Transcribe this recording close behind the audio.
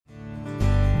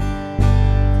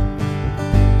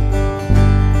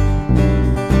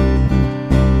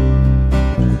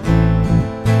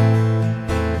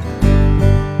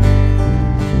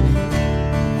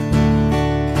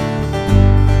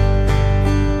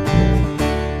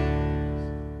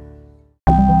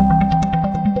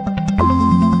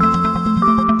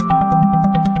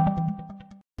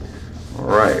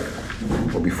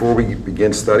Before we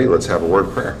begin study, let's have a word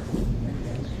of prayer.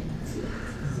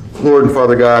 Lord and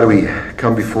Father God, we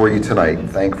come before you tonight,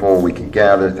 thankful we can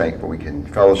gather, thankful we can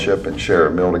fellowship and share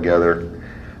a meal together.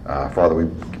 Father,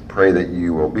 we pray that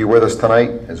you will be with us tonight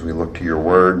as we look to your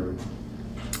word,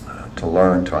 to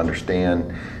learn, to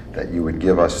understand, that you would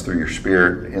give us through your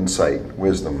Spirit insight,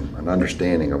 wisdom, and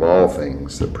understanding of all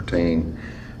things that pertain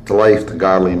to life, to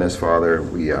godliness. Father,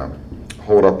 we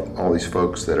hold up all these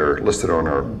folks that are listed on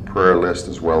our prayer list,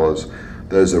 as well as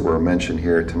those that were mentioned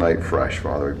here tonight fresh.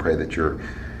 Father, we pray that your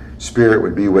Spirit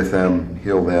would be with them,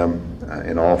 heal them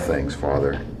in all things,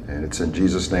 Father. And it's in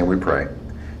Jesus' name we pray.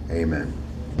 Amen.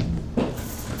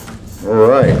 All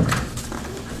right.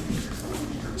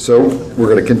 So we're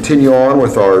going to continue on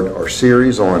with our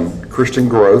series on Christian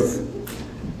growth.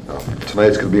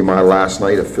 Tonight's going to be my last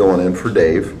night of filling in for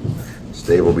Dave.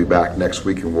 Dave will be back next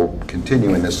week, and we'll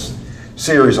continue in this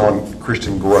series on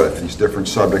Christian growth, these different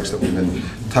subjects that we've been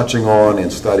touching on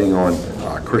and studying on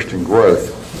Christian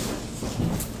growth.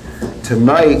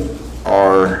 Tonight,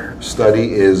 our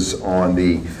study is on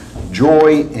the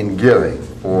joy in giving,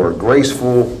 or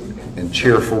graceful and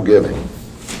cheerful giving.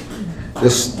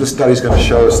 This study is going to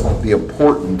show us the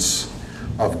importance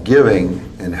of giving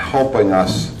and helping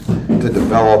us to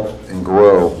develop and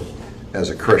grow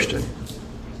as a Christian.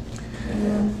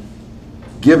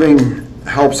 Giving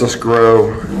helps us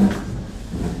grow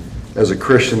as a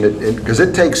Christian because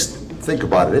it takes, think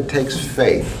about it, it takes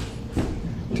faith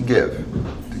to give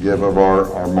of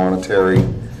our monetary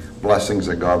blessings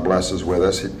that God blesses with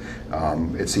us.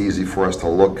 It's easy for us to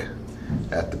look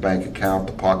at the bank account,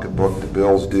 the pocketbook, the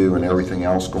bills due, and everything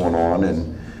else going on,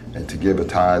 and to give a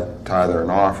tithe or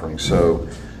an offering. So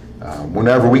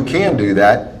whenever we can do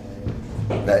that,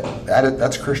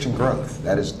 that's Christian growth.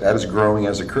 That is growing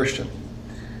as a Christian.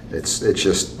 It's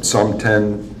just some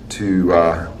tend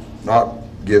to not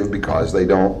give because they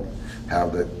don't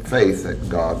have the faith that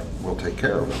God will take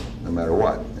care of them no matter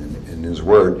what. In His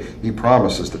Word, He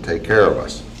promises to take care of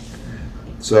us.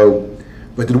 So,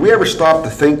 but did we ever stop to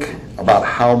think about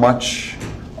how much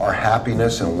our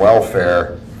happiness and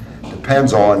welfare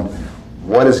depends on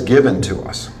what is given to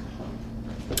us?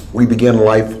 We begin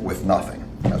life with nothing,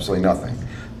 absolutely nothing.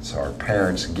 So our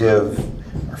parents give,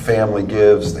 our family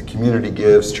gives, the community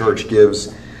gives, church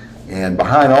gives, and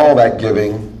behind all that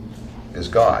giving is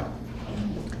God.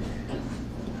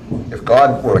 If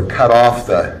God were to cut off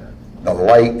the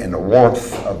light and the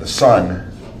warmth of the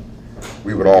sun,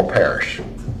 we would all perish.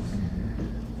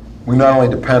 We not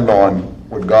only depend on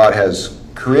what God has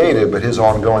created, but His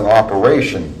ongoing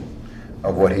operation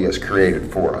of what He has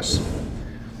created for us.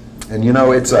 And you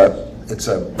know, it's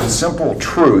a simple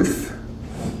truth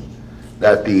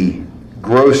that the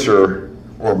grosser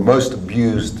or most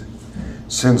abused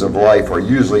sins of life are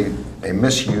usually a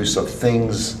misuse of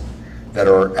things that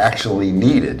are actually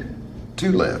needed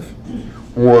to live,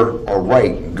 or are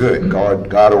right and good,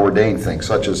 God ordained things,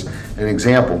 such as an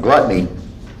example, gluttony,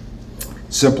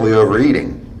 simply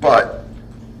overeating, but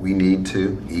we need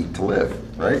to eat to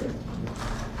live, right?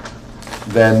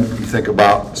 Then you think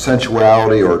about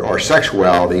sensuality or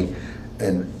sexuality,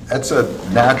 and that's a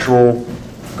natural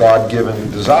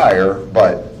God-given desire,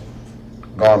 but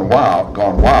gone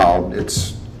wild,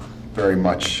 it's very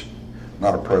much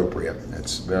not appropriate.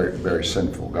 It's very, very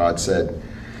sinful. God said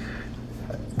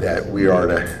that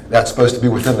that's supposed to be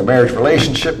within the marriage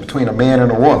relationship between a man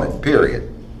and a woman,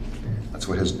 period. That's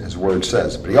what his word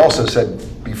says. But He also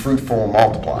said, be fruitful and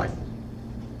multiply.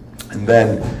 And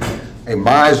then a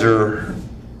miser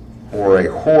or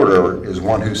a hoarder is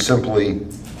one who simply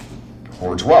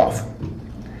hoards wealth.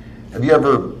 Have you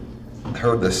ever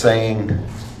heard the saying,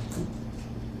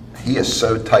 he is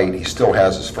so tight he still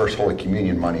has his first Holy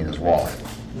Communion money in his wallet?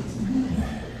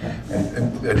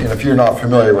 And if you're not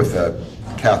familiar with the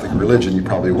Catholic religion, you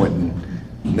probably wouldn't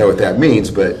know what that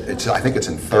means, but I think it's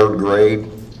in third grade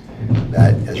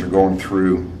that as you're going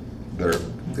through their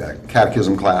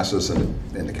catechism classes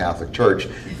in the Catholic Church,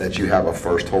 that you have a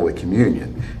first Holy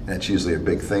Communion. And it's usually a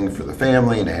big thing for the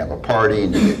family, and they have a party,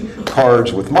 and you get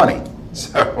cards with money.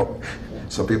 So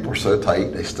some people are so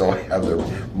tight, they still have their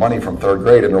money from third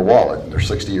grade in their wallet, and they're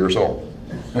 60 years old.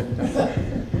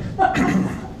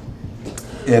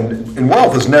 And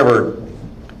wealth is never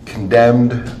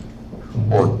condemned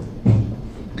or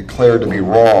declared to be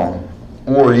wrong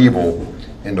or evil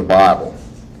in the Bible.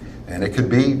 And it could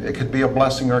be a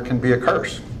blessing or it can be a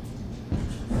curse.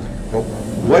 But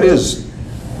what is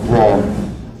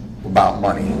wrong about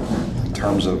money in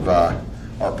terms of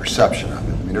our perception of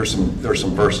it? I mean, there's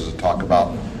some verses that talk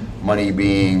about money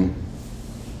being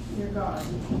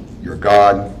your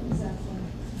God.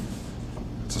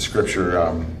 It's a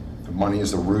scripture. Money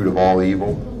is the root of all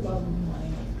evil.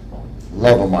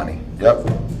 Love of money. Yep,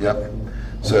 yep.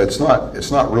 So it's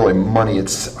not really money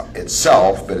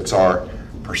itself, but it's our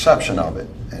perception of it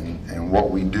and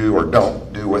what we do or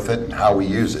don't do with it and how we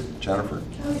use it. Jennifer?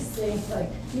 I always think, like,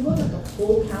 you look at the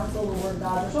whole counsel of the Word of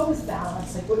God, there's always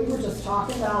balance. Like what you were just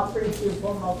talking about, pretty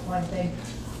beautiful, multiplying thing.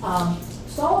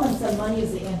 Solomon said money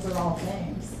is the answer to all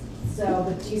things. So,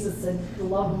 but Jesus said the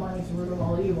love of money is the root of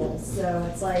all evil. So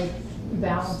it's like you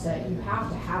balance it. You have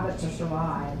to have it to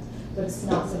survive, but it's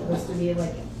not supposed to be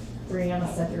like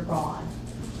Brianna said, you're God.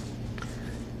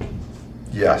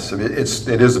 Yes, it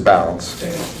is a balance.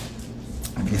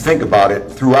 If you think about it,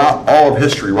 throughout all of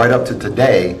history, right up to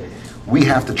today, we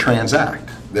have to transact.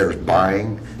 There's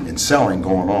buying and selling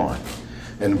going on.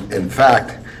 And in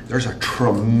fact, there's a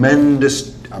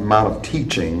tremendous amount of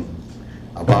teaching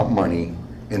about money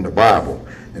in the Bible.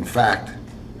 In fact,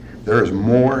 there is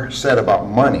more said about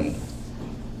money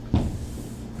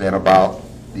than about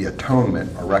the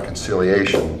atonement or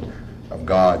reconciliation of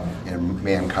God and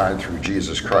mankind through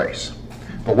Jesus Christ.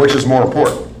 But which is more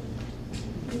important?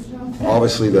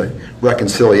 Obviously the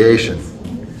reconciliation.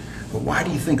 But why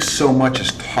do you think so much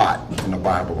is taught in the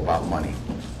Bible about money?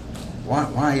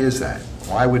 Why is that?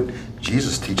 Why would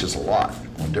Jesus teach us a lot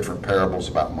in different parables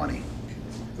about money?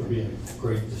 It could be a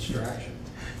great distraction.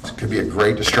 It could be a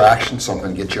great distraction,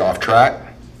 something to get you off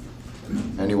track.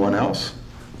 Anyone else?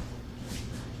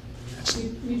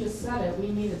 You just said it. We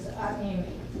need it.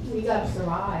 We got to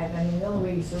survive. I mean, the only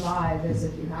way you survive is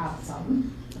if you have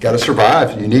something. Got to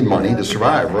survive. You need money to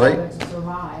survive, right? To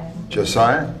survive.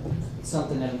 Josiah?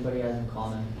 Something everybody has in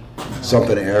common.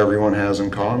 Something everyone has in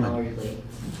How common. relate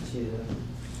to the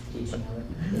teaching of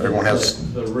it. Everyone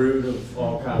has, the root of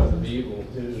all kinds of evil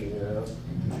too, you know.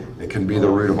 it can be the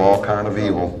root of all kind of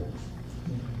evil.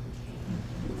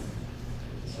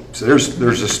 So there's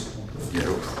this,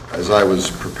 as I was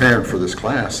preparing for this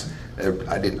class,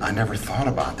 I never thought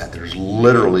about that. There's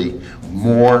literally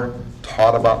more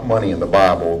taught about money in the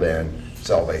Bible than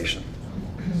salvation.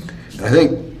 And I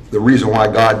think the reason why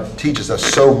God teaches us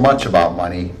so much about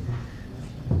money,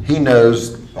 He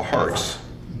knows the hearts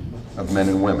of men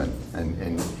and women.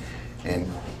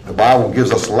 And the Bible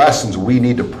gives us lessons we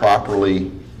need to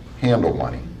properly handle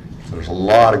money. So there's a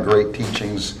lot of great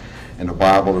teachings in the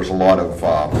Bible. There's a lot of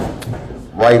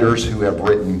writers who have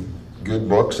written good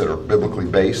books that are biblically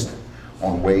based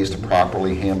on ways to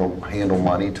properly handle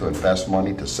money, to invest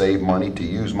money, to save money, to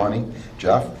use money.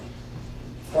 Jeff?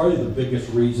 Probably the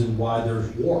biggest reason why there's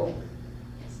war.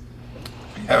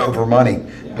 Over money.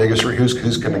 Yeah.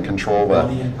 Who's going to control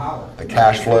Money and power. the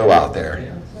cash flow out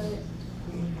there?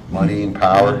 Money and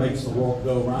power. It makes the world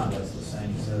go round, as the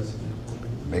saying says.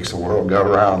 Makes the world go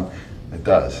around. It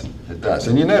does. It does.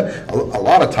 And a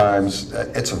lot of times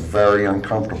it's a very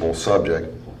uncomfortable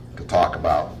subject to talk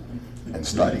about and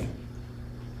study.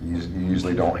 You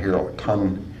usually don't hear a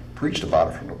ton preached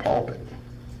about it from the pulpit.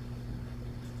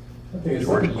 I think it's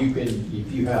something you can,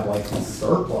 if you have like a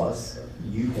surplus,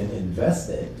 you can invest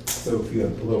it. So if you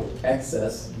have a little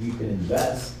excess, you can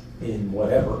invest in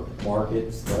whatever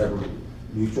markets, whatever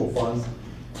mutual funds.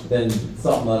 Then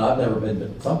something that I've never been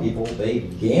to, some people, they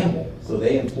gamble. So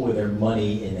they employ their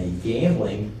money in a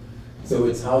gambling. So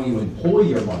it's how you employ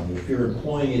your money. If you're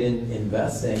employing it in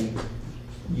investing,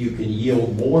 you can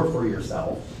yield more for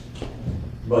yourself.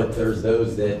 But there's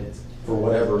those that, for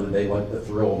whatever, they like the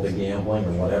thrill of the gambling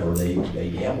or whatever, they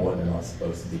gamble and they're not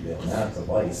supposed to be doing that. It's a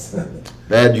vice.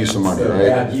 Bad use of money, So right?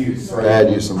 bad use, right?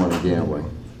 Bad use of money gambling.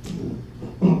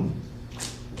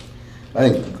 I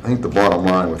think the bottom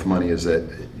line with money is that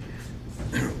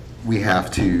we have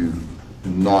to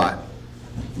not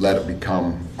let it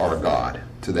become our God.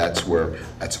 So that's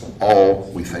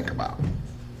all we think about.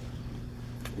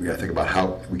 We got to think about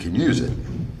how we can use it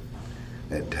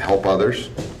and to help others,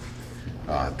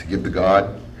 to give to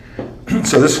God.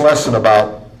 So this lesson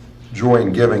about joy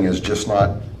in giving is just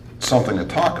not something to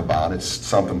talk about. It's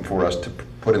something for us to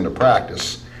put into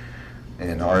practice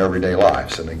in our everyday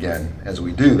lives. And again, as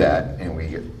we do that and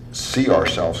we see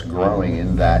ourselves growing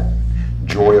in that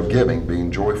joy of giving,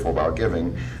 being joyful about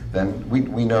giving, then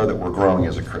we know that we're growing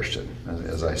as a Christian.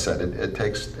 As I said, it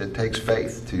takes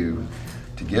faith to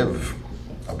give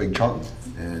a big chunk,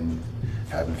 and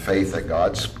having faith that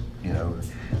God's,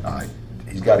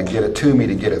 He's got to get it to me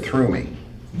to get it through me.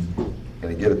 Got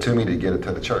to get it to me to get it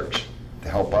to the church, to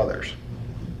help others.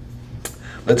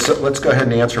 Let's go ahead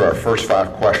and answer our first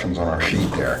 5 questions on our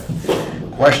sheet there.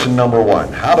 Question number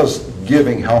 1, how does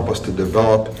giving help us to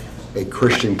develop a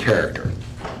Christian character?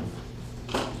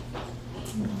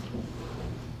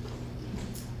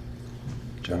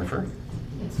 Jennifer?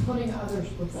 It's putting others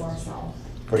before ourselves.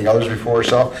 Putting others before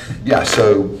ourselves? Yeah,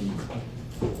 so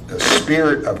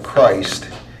Spirit of Christ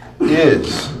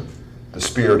is the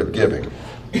spirit of giving.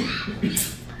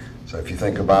 So if you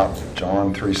think about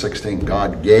John 3:16,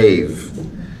 God gave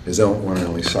his own one and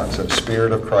only Son. So the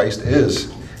Spirit of Christ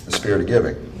is the spirit of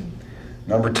giving.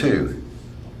 Number 2,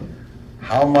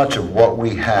 how much of what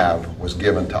we have was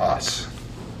given to us?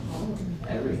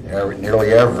 Everything.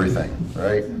 Nearly everything,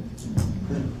 right?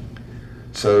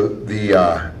 So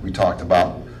we talked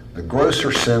about the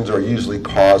grosser sins are usually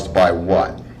caused by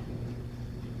what?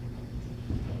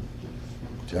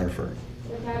 Jennifer?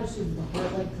 Like attitude of the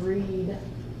heart, like greed,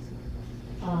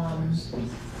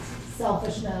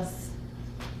 selfishness.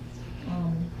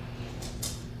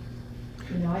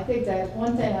 I think that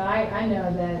one thing I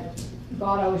know that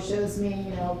God always shows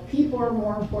me, people are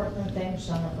more important than things,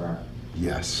 Jennifer.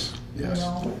 Yes, yes.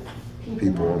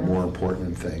 People Are matter. more important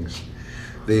than things.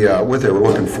 What they were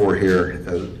looking for here,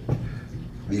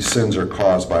 these sins are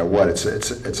caused by what?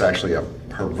 It's actually a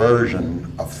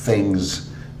perversion of things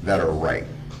that are right,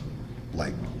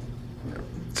 like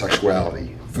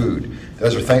sexuality, food.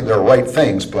 Those are they're right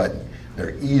things, but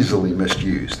they're easily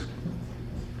misused.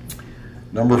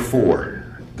 Number 4,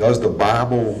 does the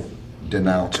Bible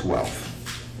denounce wealth?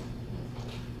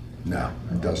 No,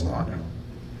 it does not.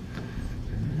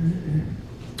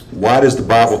 Why does the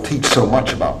Bible teach so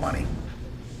much about money?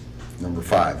 Number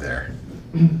 5 there.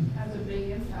 Has a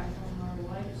big impact on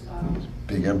our lifestyle.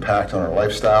 Big impact on our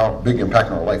lifestyle, big impact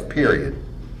on our life, period.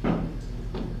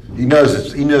 He knows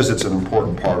it's an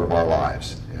important part of our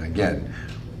lives. And again,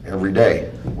 every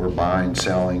day we're buying,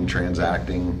 selling,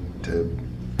 transacting to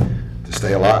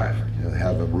stay alive.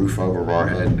 Have a roof over our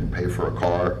head, pay for a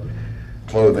car,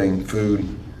 clothing, food,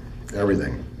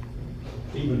 everything.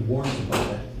 Even warns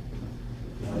about it.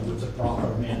 It's a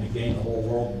profit of man to gain the whole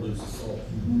world and lose his soul.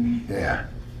 Yeah,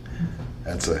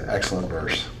 that's an excellent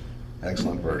verse.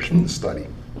 Excellent verse from the study.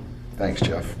 Thanks,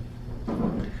 Jeff.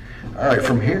 All right,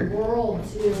 from The here. world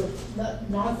too,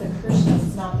 not the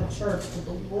Christians, not the church, but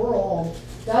the world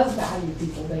does value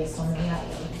people based on their net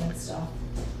worth and stuff.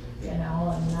 And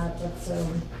that's so,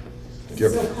 Yep.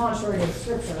 it's so contrary to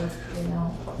scripture,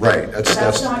 Right, That's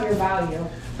that's not your value.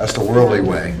 that's the worldly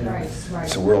way. Right, right.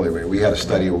 It's a worldly way. We had a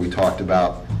study where we talked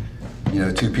about,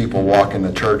 2 people walk in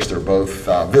the church, they're both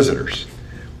visitors.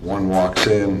 One walks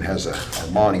in, has a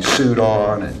Armani suit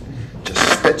on, and just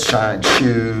spit shine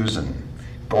shoes, and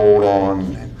gold on,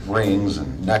 and rings,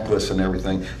 and necklace, and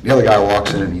everything. The other guy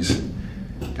walks in, and he's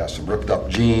got some ripped up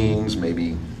jeans,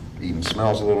 maybe even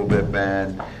smells a little bit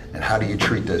bad. And how do you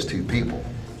treat those 2 people?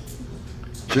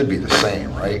 Should be the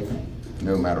same, right?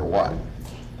 No matter what.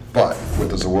 But what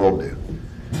does the world do?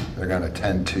 They're going to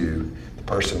tend to the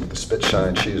person with the spit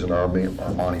shine shoes and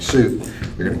Armani suit.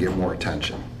 They're going to get more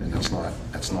attention, and that's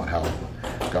not how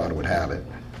God would have it.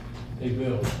 Hey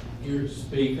Bill, your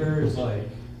speaker is like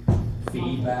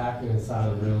feedback and it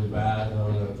sounded really bad. I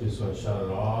don't know if you just want to shut it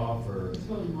off or. It's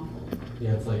really muffled.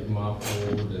 Yeah, it's like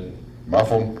muffled and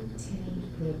Muffled?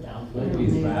 maybe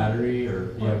it's battery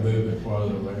or move it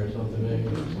farther away or something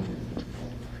maybe.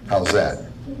 How's that?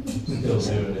 Still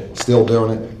doing it. Still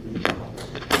doing it?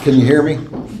 Can you hear me?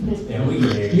 Yeah, we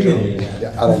can hear you.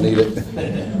 Yeah, I don't need it.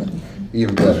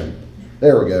 Even better.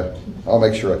 There we go. I'll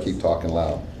make sure I keep talking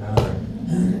loud. All right.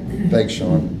 Thanks,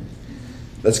 Sean.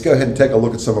 Let's go ahead and take a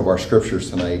look at some of our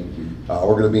scriptures tonight.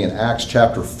 We're going to be in Acts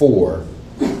chapter 4,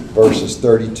 verses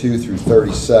 32 through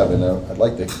 37. Now, I'd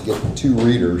like to get 2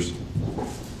 readers.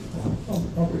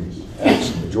 I'll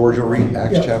read. George will read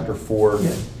Acts Yeah. chapter 4.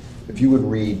 Yeah. If you would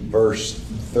read verse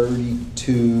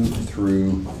 32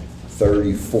 through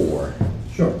 34.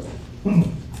 Sure.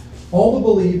 All the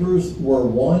believers were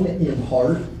one in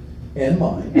heart and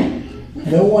mind.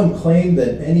 No one claimed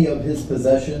that any of his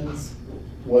possessions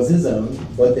was his own,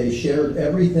 but they shared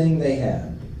everything they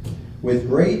had. With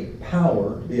great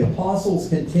power, the apostles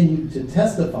continued to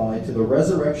testify to the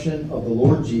resurrection of the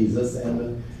Lord Jesus,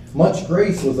 and much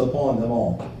grace was upon them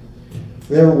all.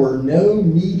 There were no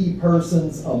needy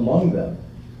persons among them,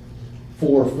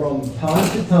 for from time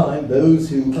to time those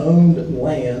who owned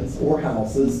lands or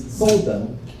houses sold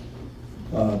them,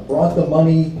 brought the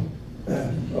money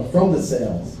from the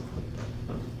sales,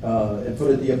 and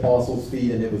put it at the apostles'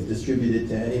 feet, and it was distributed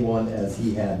to anyone as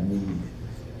he had need.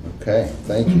 Okay,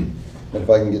 thank you. And if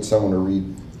I can get someone to read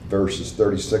verses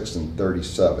 36 and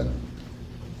 37.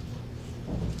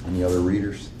 Any other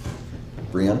readers?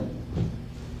 Brianna?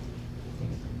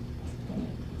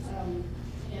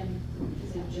 And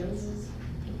is it Joseph?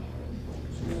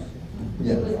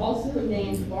 Yeah. Who was also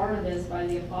named Barnabas by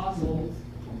the apostles,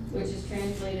 which is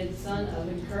translated son of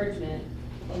encouragement,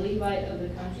 a Levite of the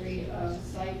country of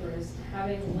Cyprus,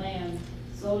 having land,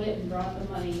 sold it and brought the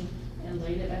money and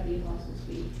laid it at the apostles'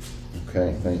 feet.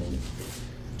 Okay, thank you.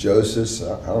 Joseph,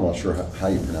 I'm not sure how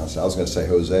you pronounce it. I was going to say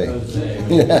Jose. Jose,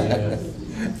 Yeah. yeah.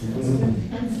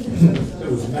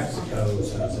 It was Mexico,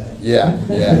 so I said. Yeah,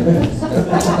 yeah.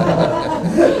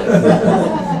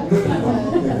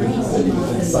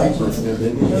 Cyprus,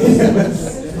 didn't he?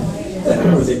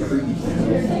 Was it Crete?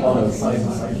 Oh, no,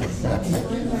 Cyprus.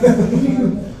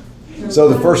 So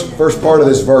the first part of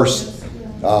this verse,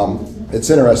 it's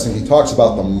interesting. He talks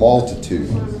about the multitude.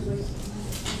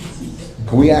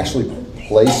 Can we actually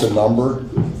place a number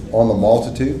on the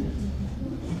multitude?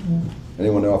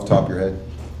 Anyone know off the top of your head?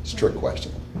 It's a trick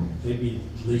question. Maybe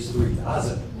at least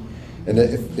 3,000. And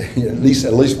at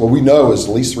least what we know is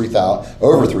at least 3,000,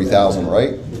 over 3,000,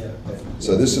 right? Yeah.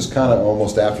 So this is kind of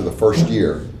almost after the first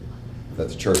year that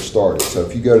the church started. So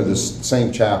if you go to this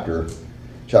same chapter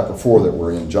 4 that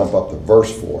we're in, jump up to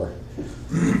verse 4.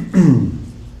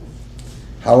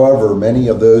 However, many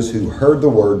of those who heard the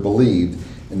word believed,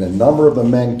 and the number of the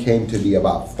men came to be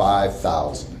about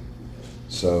 5,000.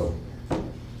 So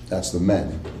that's the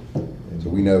men. So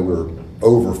we know we're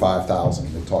over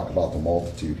 5,000. They talk about the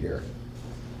multitude here.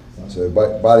 So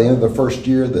by the end of the first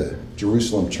year, the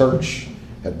Jerusalem church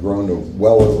had grown to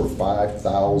well over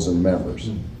 5,000 members.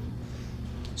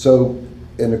 So,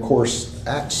 and of course,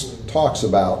 Acts talks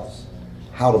about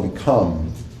how to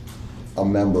become a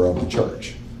member of the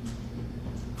church.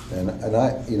 And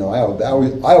I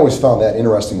always found that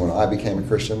interesting when I became a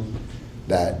Christian,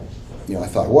 that, I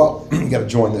thought, well, you got to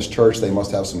join this church. They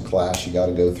must have some class you got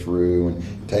to go through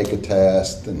and take a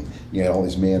test, and all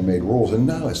these man-made rules. And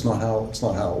no, it's not how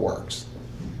it works.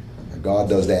 God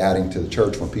does the adding to the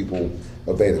church when people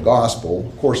obey the gospel.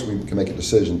 Of course, we can make a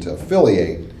decision to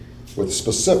affiliate with a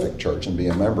specific church and be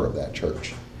a member of that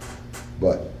church.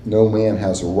 But no man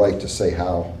has a right to say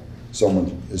how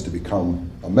someone is to become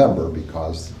a member,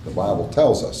 because the Bible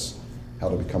tells us how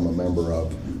to become a member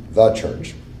of the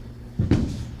church.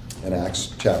 And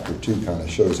Acts chapter 2 kind of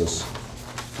shows us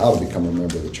how to become a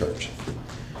member of the church.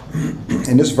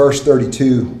 In this verse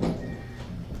 32,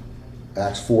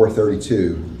 Acts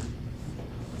 4:32,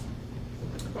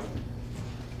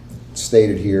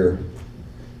 stated here,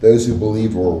 those who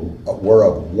believed were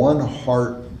of one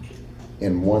heart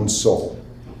and one soul.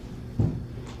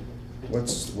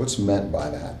 What's meant by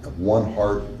that? Of one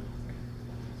heart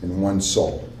and one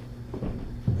soul.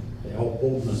 They all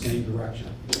pulled in the same direction.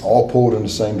 All pulled in the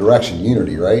same direction.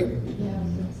 Unity, right? Yeah, I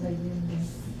was gonna say unity.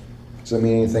 Does that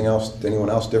mean anything else to anyone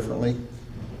else differently?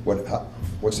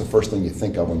 What's the first thing you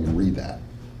think of when you read that?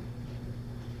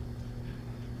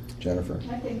 Jennifer?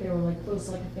 I think they were like close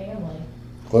like a family.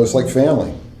 Close like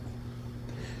family.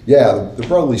 Yeah, the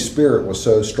brotherly spirit was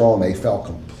so strong they felt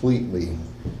completely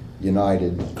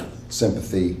united,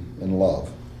 sympathy, and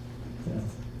love.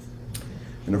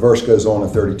 And the verse goes on in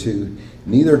 32,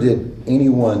 neither did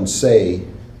anyone say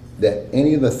that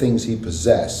any of the things he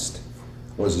possessed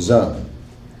was his own,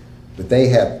 but they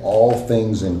had all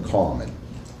things in common.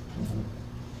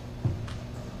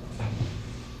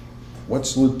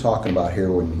 What's Luke talking about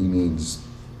here when he means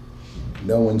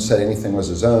no one said anything was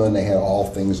his own, they had all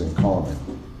things in common?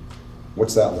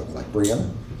 What's that look like? Brianna?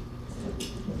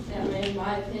 And in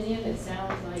my opinion, it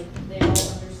sounds like they all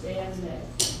understand that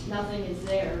nothing is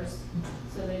theirs,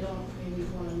 so they don't maybe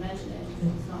want to mention it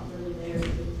because it's not really theirs,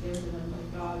 it was given to them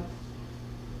by God.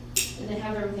 And they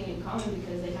have everything in common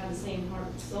because they have the same heart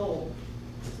and soul.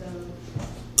 So I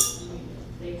mean,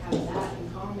 if they have that in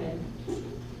common,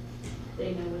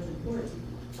 they know what's important.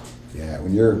 Yeah,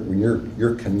 when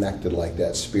you're connected like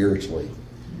that spiritually,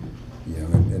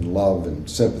 in love and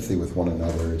sympathy with one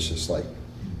another, it's just like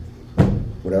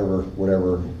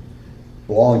whatever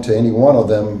belonged to any one of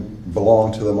them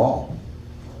belonged to them all.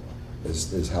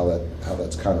 Is how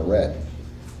that's kind of read.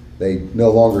 They no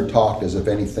longer talked as if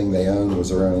anything they owned was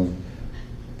their own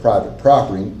private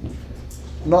property.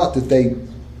 Not that they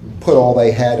put all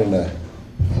they had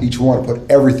each one put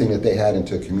everything that they had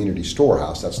into a community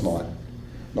storehouse. That's not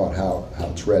how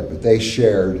it's read. But they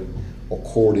shared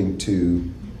according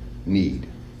to need,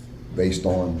 based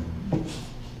on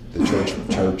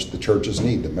the church's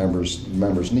need, the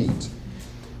members' needs.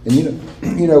 And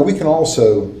we can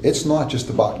also, it's not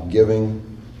just about giving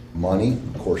money.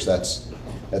 Of course, that's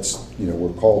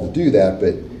we're called to do that,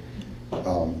 but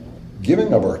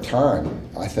giving of our time,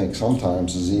 I think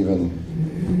sometimes is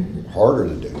even harder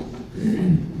to do.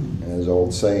 And as the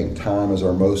old saying, time is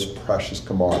our most precious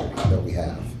commodity that we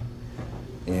have.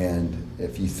 And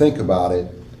if you think about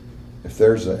it, if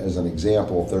there's as an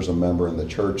example, if there's a member in the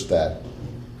church that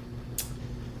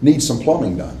needs some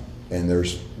plumbing done, and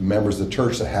there's members of the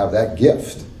church that have that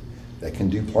gift that can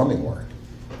do plumbing work,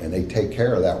 and they take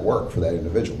care of that work for that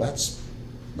individual. That's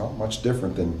not much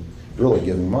different than really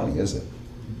giving money, is it?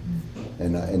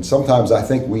 And sometimes I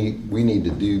think we need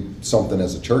to do something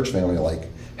as a church family, like,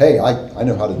 hey, I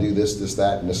know how to do this,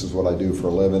 that, and this is what I do for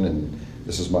a living, and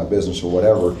this is my business or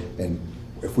whatever. And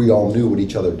if we all knew what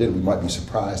each other did, we might be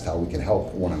surprised how we can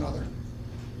help one another.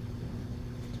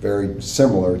 It's very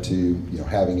similar to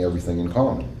having everything in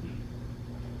common.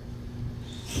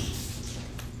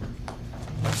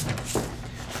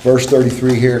 Verse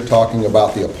 33 here, talking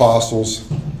about the apostles.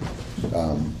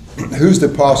 Who's the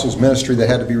apostles' ministry that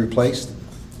had to be replaced?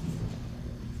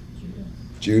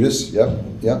 Judas, yep.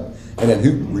 And then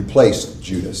who replaced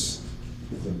Judas?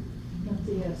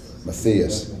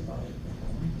 Matthias.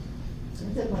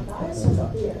 Is it Matthias or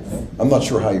Matthias? I'm not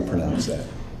sure how you pronounce that.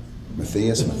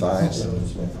 Matthias.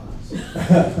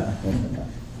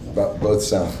 But both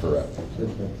sound correct.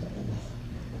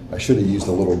 I should have used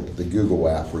the Google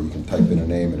app where you can type in a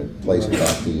name and it plays it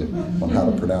back to you on how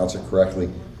to pronounce it correctly.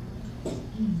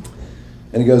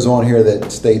 And it goes on here that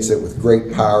states that with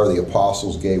great power the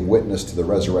apostles gave witness to the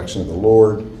resurrection of the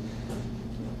Lord,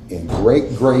 and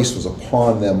great grace was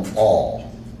upon them all.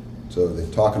 So they're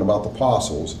talking about the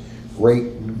apostles.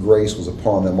 Great grace was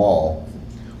upon them all.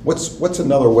 What's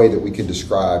another way that we could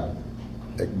describe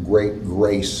that great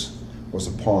grace was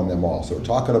upon them all? So we're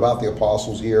talking about the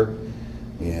apostles here,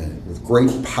 and with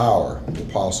great power the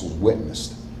apostles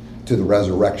witnessed to the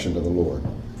resurrection of the Lord.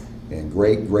 And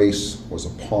great grace was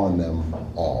upon them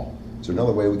all. Is there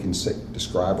another way we can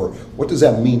describe, or what does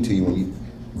that mean to you when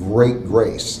great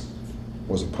grace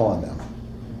was upon them?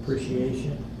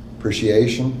 Appreciation.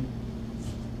 Appreciation?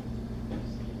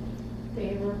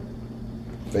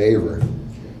 Favor.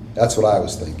 That's what I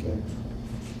was thinking.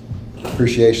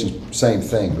 Appreciation, same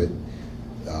thing, but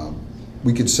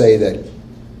we could say that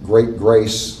great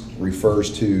grace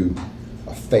refers to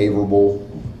a favorable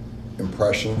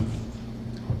impression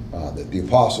that the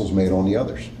apostles made on the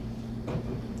others.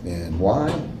 And why?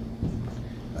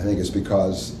 I think it's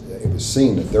because it was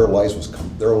seen that their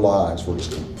lives were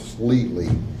just completely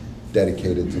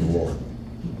dedicated to the Lord.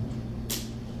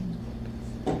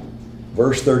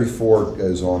 Verse 34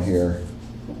 goes on here,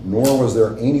 nor was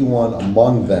there anyone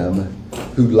among them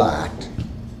who lacked,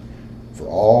 for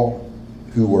all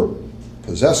who were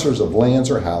possessors of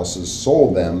lands or houses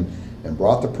sold them and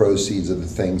brought the proceeds of the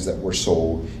things that were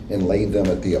sold and laid them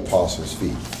at the apostles'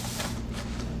 feet.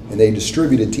 And they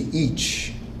distributed to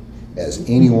each as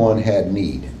anyone had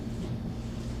need.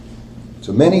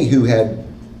 So many who had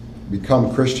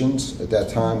become Christians at that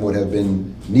time would have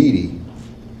been needy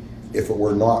if it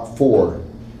were not for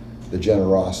the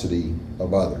generosity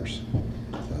of others.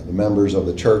 The members of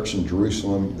the church in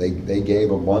Jerusalem, they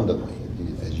gave abundantly,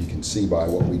 as you can see by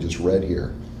what we just read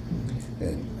here.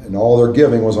 And all their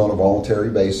giving was on a voluntary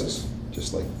basis,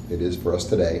 just like it is for us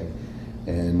today,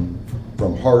 and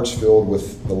from hearts filled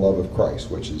with the love of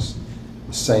Christ, which is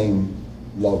the same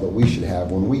love that we should have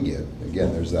when we give.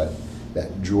 Again, there's that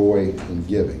joy in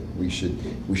giving. We should.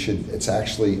 It's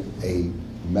actually a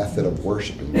method of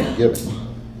worshiping and giving.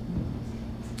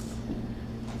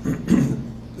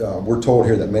 We're told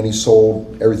here that many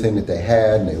sold everything that they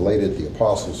had and they laid it at the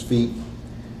apostles' feet,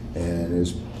 and it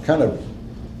was kind of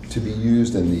to be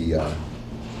used in the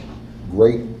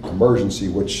great emergency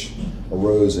which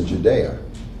arose in Judea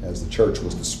as the church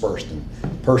was dispersed and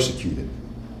persecuted.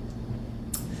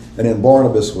 And then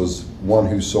Barnabas was one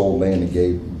who sold land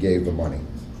and gave the money.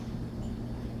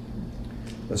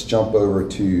 Let's jump over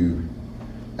to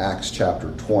Acts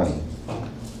chapter 20.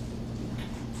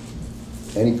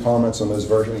 Any comments on those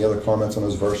verses? Any other comments on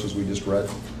those verses we just read?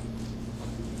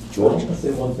 George? I want to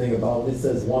say one thing about it. It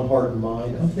says one heart and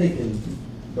mind. I'm thinking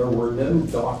there were no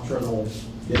doctrinal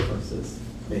differences.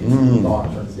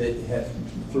 Doctrines that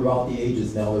throughout the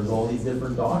ages now, there's all these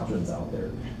different doctrines out there.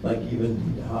 Like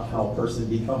even how a person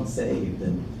becomes saved,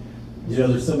 and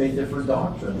there's so many different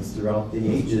doctrines throughout the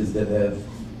ages that have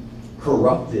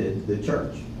corrupted the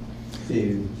church.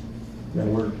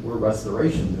 We're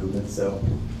restoration movement, so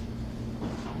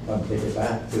I'll take it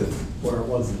back to where it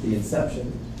was at the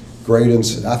inception.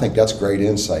 I think that's great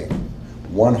insight.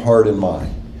 One heart and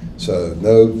mind. So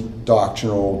no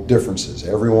doctrinal differences.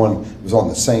 Everyone was on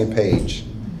the same page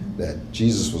that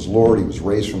Jesus was Lord. He was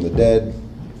raised from the dead.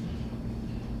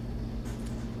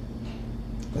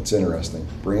 That's interesting.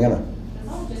 Brianna. The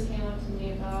thought just came up to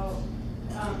me about,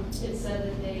 it said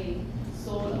that they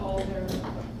sold all their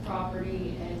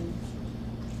property and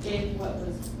gave what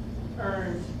was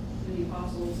earned to the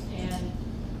apostles. And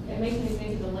it makes me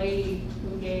think of the lady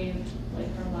who gave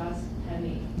like her last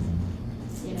penny,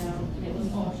 and it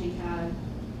was all she had.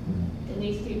 And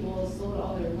these people sold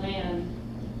all their land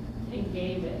and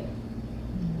gave it.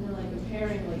 And then like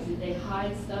comparing, like, did they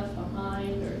hide stuff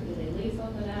behind, or did they leave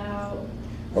something out?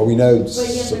 But we know But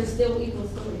yet there's still equal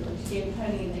story, like she gave a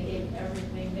penny and they gave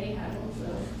everything they had also.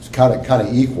 it's kind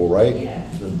of equal, right? Yeah.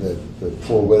 The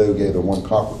poor widow gave the one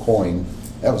copper coin.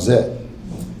 That was it.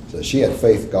 So she had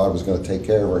faith God was going to take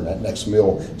care of her, and that next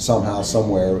meal somehow,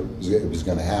 somewhere, it was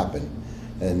going to happen.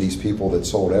 And these people that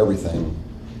sold everything,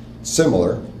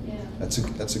 similar. Yeah.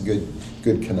 That's a good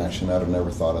connection. I'd have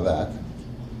never thought of that.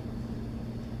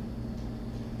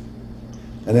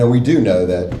 And then we do know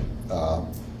that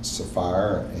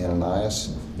Sapphira and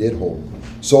Ananias did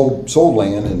sold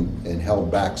land and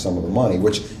held back some of the money,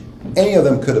 which any of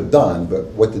them could have done, but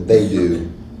what did they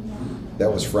do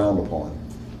that was frowned upon?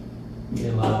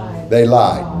 They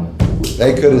lied.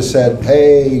 They could have said,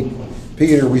 hey,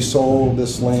 Peter, we sold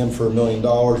this land for $1 million.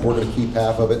 We're going to keep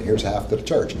half of it. Here's half to the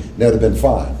church. And that would have been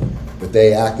fine. But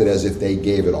they acted as if they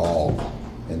gave it all,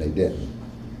 and they didn't.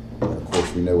 And of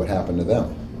course, we know what happened to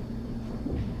them.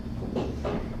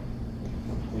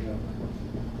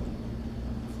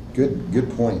 Good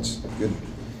points. Good.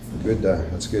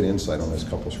 That's good insight on those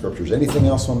couple of scriptures. Anything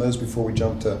else on those before we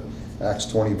jump to Acts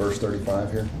 20, verse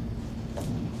 35 here?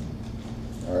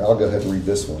 All right, I'll go ahead and read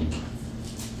this one.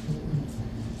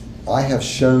 I have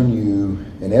shown you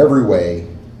in every way,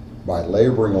 by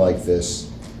laboring like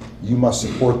this, you must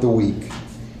support the weak,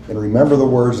 and remember the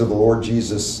words of the Lord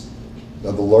Jesus.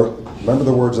 Remember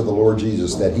the words of the Lord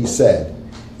Jesus that He said,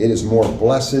 "It is more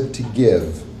blessed to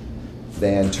give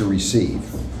than to receive."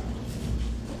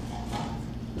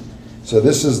 So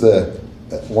this is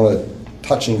one of the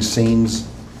touching scenes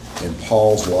in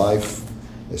Paul's life.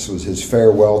 This was his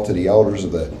farewell to the elders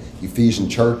of the Ephesian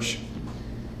church.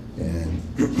 And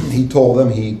he told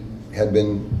them he had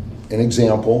been an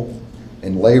example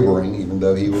in laboring, even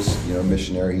though he was, a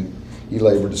missionary. He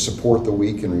labored to support the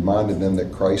weak and reminded them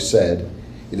that Christ said,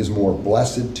 "It is more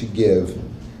blessed to give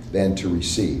than to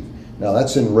receive." Now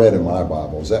that's in red in my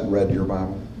Bible. Is that in red in your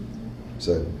Bible?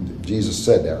 So Jesus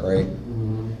said that, right?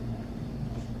 Mm-hmm.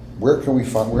 Where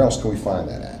else can we find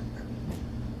that at?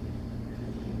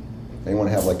 Anyone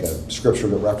have like a scripture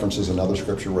that references another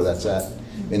scripture where that's at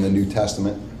in the New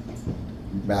Testament?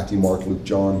 Matthew, Mark, Luke,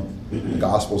 John, the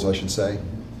Gospels, I should say.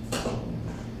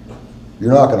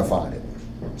 You're not going to find it.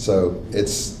 So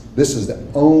this is the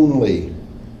only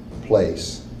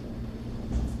place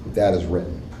that is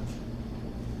written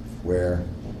where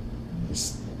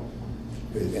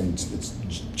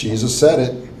Jesus said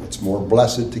it. It's more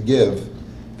blessed to give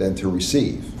than to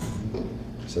receive.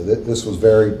 So this was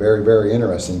very, very, very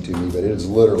interesting to me, but it is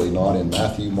literally not in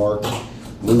Matthew, Mark,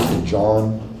 Luke, and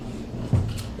John.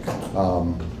 But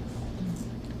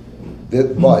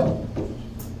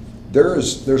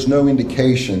there's no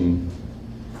indication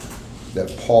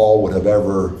that Paul would have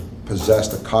ever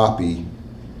possessed a copy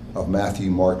of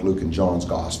Matthew, Mark, Luke, and John's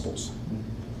Gospels.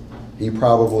 He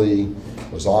probably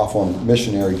was off on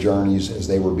missionary journeys as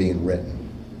they were being written.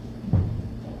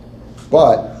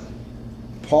 But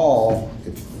Paul,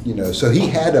 so he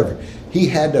had to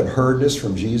have heard this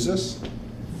from Jesus.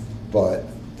 But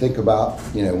think about,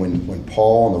 when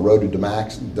Paul on the road to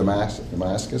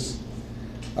Damascus,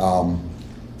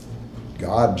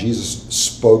 Jesus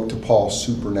spoke to Paul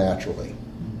supernaturally.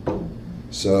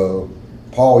 So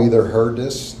Paul either heard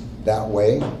this that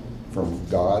way from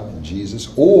God and Jesus,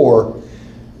 or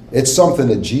it's something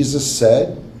that Jesus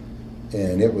said,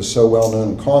 and it was so well known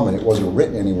and common, it wasn't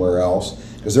written anywhere else.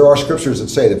 Because there are scriptures that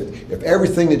say that if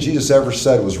everything that Jesus ever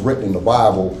said was written in the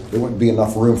Bible, there wouldn't be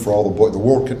enough room for all the books. The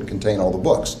world couldn't contain all the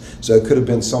books. So it could have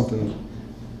been something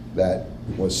that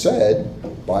was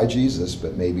said by Jesus,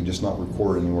 but maybe just not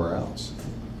recorded anywhere else.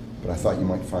 But I thought you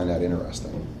might find that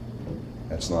interesting.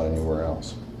 That's not anywhere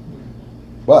else.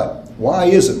 But why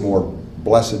is it more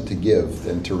blessed to give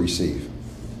than to receive?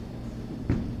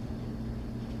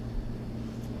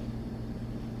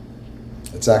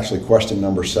 It's actually question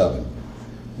number 7.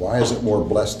 Why is it more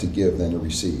blessed to give than to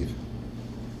receive?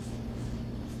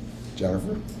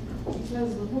 Jennifer?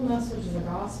 Because the whole message of the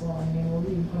gospel,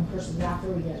 when Christians after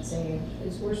we get saved,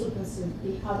 is we're supposed to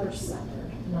be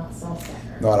other-centered, not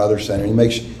self-centered. Not other-centered. He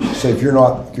makes so if you're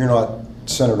not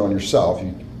centered on yourself,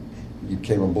 you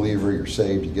became a believer, you're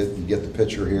saved, you get the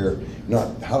picture here.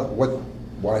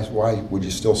 Why would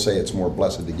you still say it's more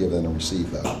blessed to give than to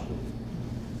receive, though?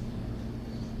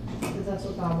 Because that's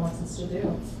what God wants us to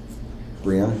do.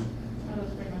 Brianna? That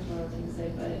was pretty much what I was going to say,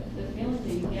 but the feeling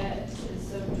that you get is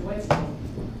so joyful.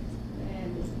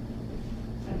 And,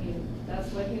 that's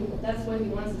what he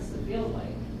wants us to feel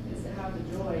like, is to have the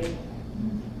joy.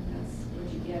 And that's what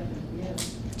you get when you give.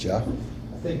 Jeff?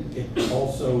 I think it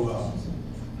also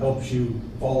helps you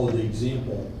follow the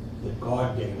example that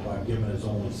God gave by giving his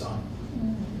only son.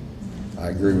 I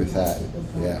agree with that,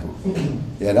 yeah.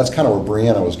 Yeah, that's kind of where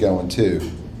Brianna was going too.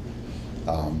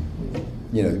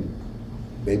 You know,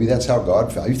 maybe that's how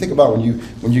God felt. You think about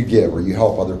when you give or you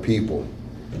help other people,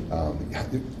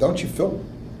 don't you feel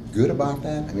good about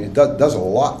that? I mean, it does a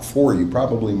lot for you,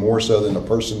 probably more so than the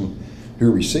person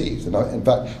who receives. And in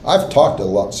fact, I've talked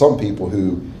to some people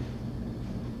who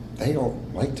they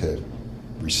don't like to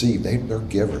receive. They're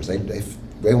givers.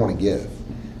 They want to give.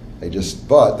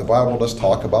 But the Bible does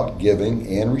talk about giving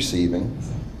and receiving,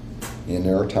 and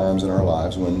there are times in our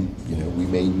lives when we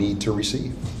may need to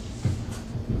receive.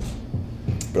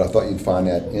 But I thought you'd find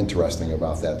that interesting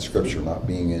about that scripture not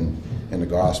being in the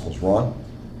Gospels. Ron?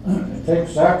 It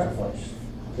takes sacrifice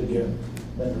to give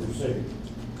than to receive.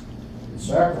 And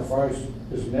sacrifice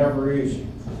is never easy.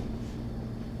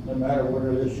 No matter what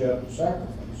it is, you have to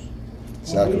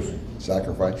sacrifice. Not easy.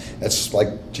 Sacrifice. That's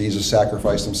like Jesus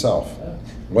sacrificed himself. Yeah.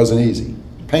 It wasn't easy.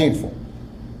 Painful.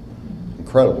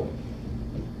 Incredible.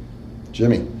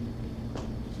 Jimmy?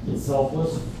 It's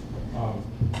selfless.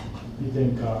 You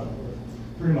think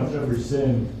pretty much every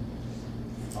sin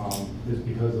is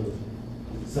because of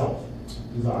self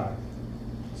desire.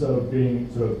 So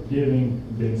giving,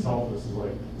 being selfless is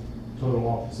like total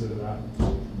opposite of that.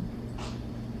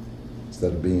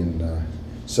 Instead of being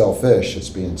selfish, it's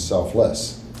being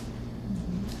selfless.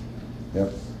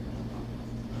 Yep.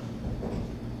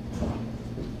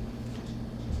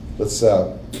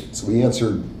 So we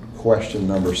answered question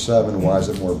number 7. Why is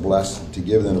it more blessed to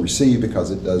give than to receive?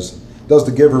 Because it does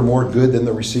the giver more good than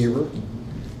the receiver.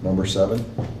 Number 7.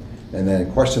 And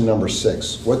then question number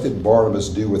 6. What did Barnabas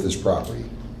do with his property?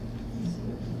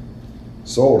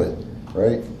 Sold it,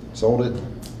 right? Sold it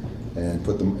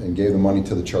and gave the money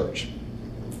to the church.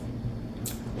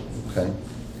 Okay.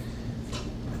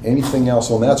 Anything else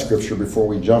on that scripture before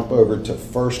we jump over to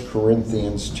 1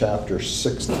 Corinthians chapter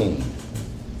 16?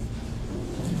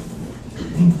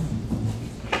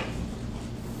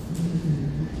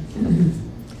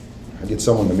 I get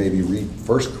someone to maybe read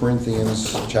 1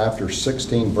 Corinthians chapter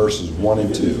 16 verses 1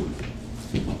 and 2.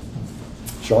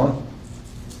 Sean?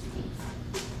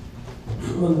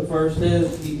 On the first day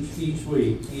of each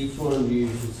week, each one of you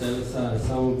should set aside a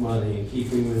sum of money in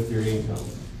keeping with your income,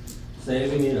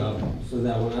 saving it up so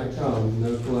that when I come,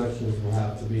 no collections will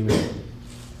have to be made.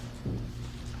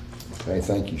 Okay,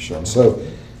 thank you, Sean. So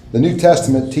the New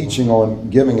Testament teaching on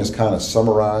giving is kind of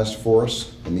summarized for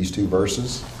us in these 2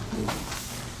 verses.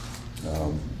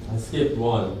 I skipped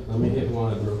one. Let me hit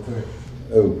one real quick.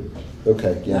 Oh,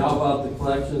 okay. Yeah. Now about the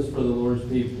collections for the Lord's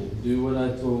people. Do what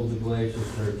I told the Galatian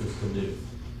churches to do.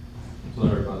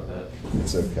 Sorry about that.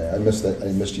 It's okay. I missed that.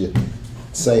 I missed you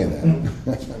saying that.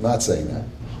 I'm not saying that.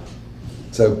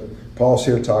 So Paul's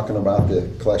here talking about the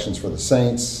collections for the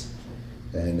saints,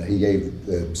 and he gave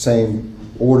the same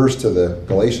orders to the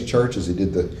Galatian church as he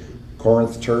did the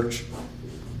Corinth church.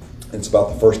 It's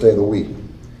about the first day of the week.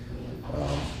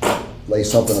 Lay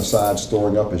something aside,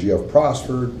 storing up as you have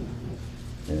prospered,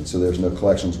 and so there's no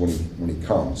collections when he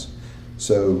comes.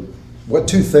 So, what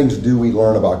 2 things do we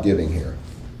learn about giving here?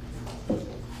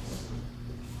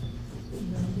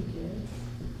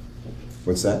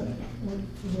 What's that?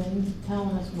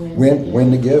 Telling us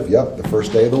When to give? Yep, the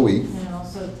first day of the week. And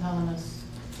also telling us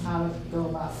how to go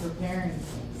about preparing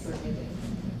for giving.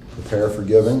 Prepare for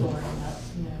giving. Storing up,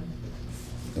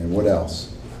 And what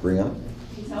else? Brianna?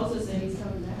 He tells us that he's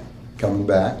coming back. Coming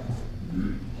back.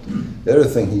 The other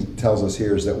thing he tells us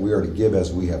here is that we are to give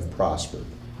as we have prospered.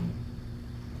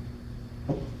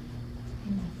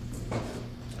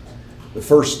 The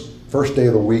first day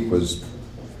of the week was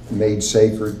made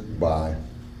sacred by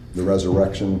the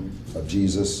resurrection of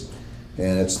Jesus,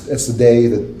 and it's the day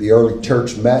that the early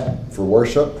church met for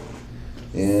worship.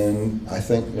 And I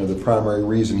think the primary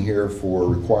reason here for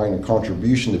requiring a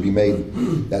contribution to be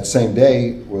made that same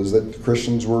day was that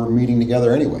Christians were meeting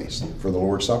together anyways for the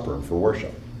Lord's Supper and for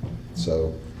worship.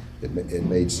 So it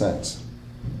made sense.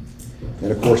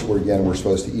 And of course, we're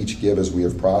supposed to each give as we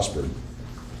have prospered.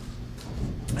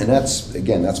 And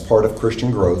that's part of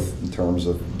Christian growth in terms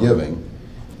of giving.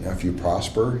 If you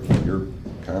prosper, you're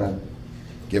kind of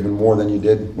giving more than you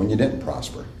did when you didn't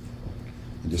prosper.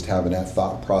 And just having that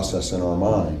thought process in our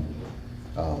mind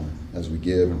as we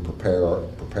give and prepare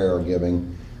our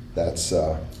giving, that's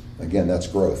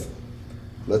growth.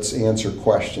 Let's answer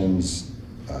questions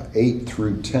 8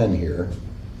 through 10 here.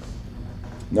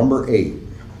 Number 8,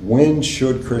 when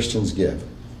should Christians give?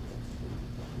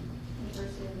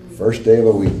 First day of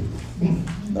the week.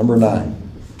 Number 9,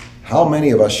 how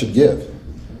many of us should give?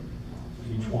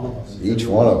 Each one of us. Each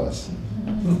one of us.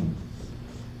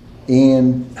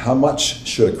 And how much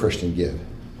should a Christian give?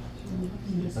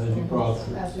 As you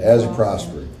prosper. As you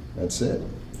prosper. That's it.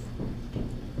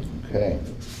 Okay.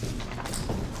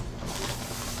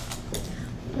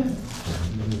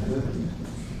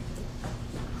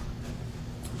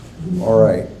 All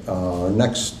right, our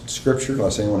next scripture,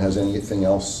 unless anyone has anything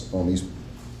else on these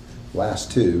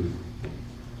last two.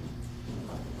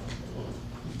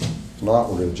 If not,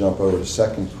 we're going to jump over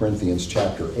to 2 Corinthians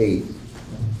chapter 8.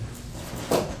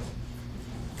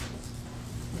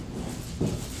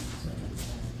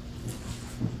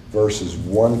 Verses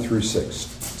 1 through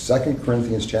 6. 2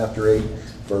 Corinthians chapter 8,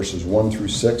 verses 1 through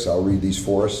 6. I'll read these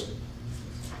for us.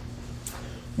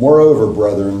 Moreover,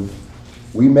 brethren,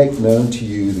 we make known to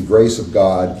you the grace of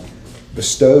God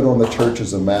bestowed on the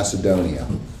churches of Macedonia,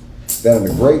 that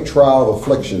in a great trial of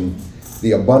affliction,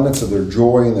 the abundance of their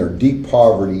joy and their deep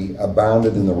poverty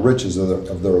abounded in the riches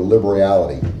of their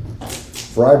liberality.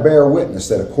 For I bear witness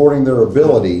that according to their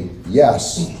ability,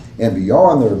 yes, and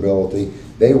beyond their ability,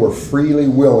 they were freely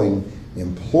willing,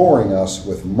 imploring us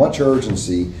with much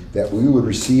urgency that we would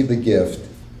receive the gift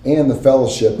and the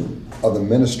fellowship of the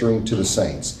ministering to the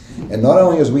saints. And not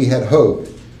only as we had hoped,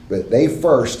 but they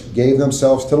first gave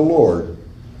themselves to the Lord,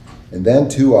 and then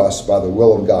to us by the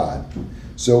will of God.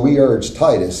 So we urge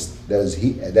Titus that as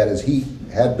he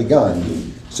had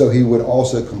begun, so he would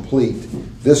also complete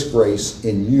this grace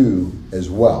in you as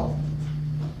well.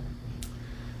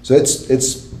 So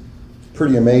it's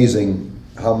pretty amazing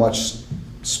how much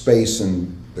space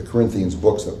in the Corinthians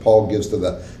books that Paul gives to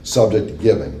the subject of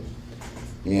giving.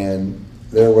 And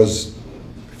there was,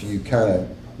 if you kind of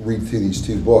read through these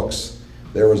two books,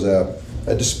 there was a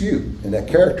dispute, and that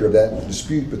character of that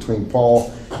dispute between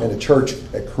Paul and the church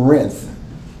at Corinth,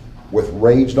 which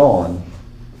raged on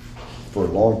for a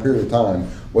long period of time,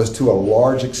 was to a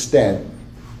large extent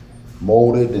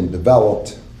molded and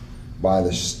developed by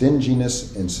the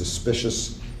stinginess and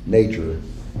suspicious nature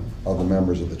of the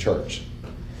members of the church.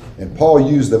 And Paul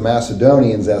used the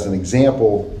Macedonians as an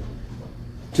example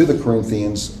to the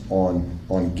Corinthians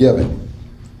on giving.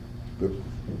 But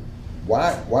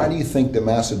why do you think the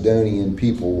Macedonian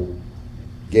people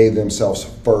gave themselves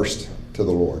first to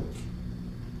the Lord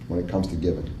when it comes to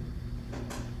giving?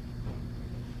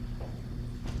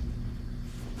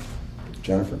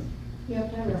 Jennifer? You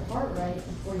have to have your heart right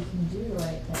before you can do the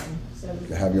right thing. So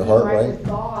To have your heart being right? with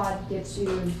God gets you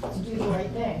to do the right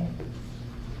thing.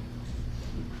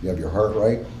 You have your heart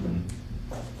right?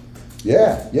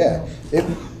 Yeah.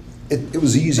 It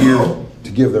was easier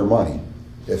to give their money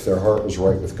if their heart was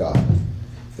right with God.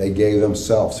 They gave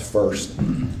themselves first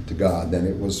to God, then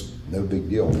it was no big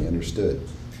deal. They understood.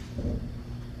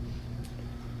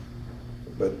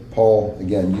 But Paul,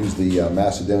 again, used the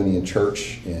Macedonian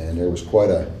church, and there was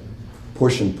quite a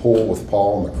push and pull with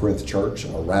Paul and the Corinth church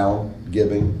around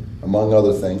giving, among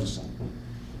other things.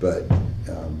 But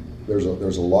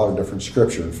there's a lot of different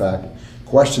scripture. In fact,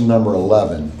 question number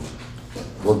 11,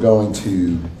 we're going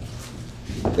to,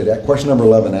 question number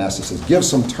 11 asks, it says, give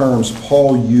some terms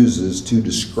Paul uses to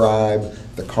describe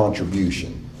the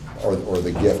contribution or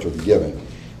the gift or the giving.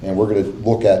 And we're going to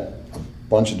look at a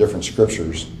bunch of different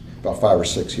scriptures, about 5 or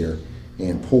 6 here,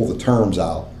 and pull the terms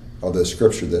out of the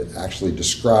scripture that actually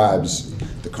describes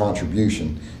the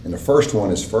contribution. And the first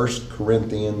one is 1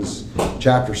 Corinthians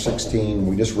chapter 16.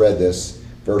 We just read this,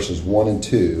 verses 1 and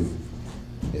 2.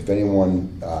 If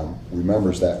anyone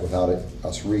remembers that without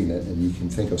us reading it, and you can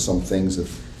think of some things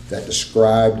that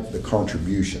described the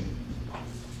contribution.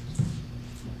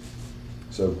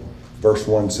 So verse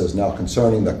 1 says, now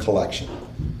concerning the collection.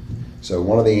 So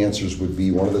one of the answers would be,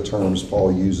 one of the terms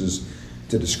Paul uses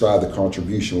to describe the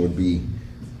contribution would be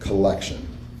collection.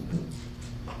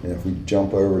 And if we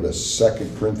jump over to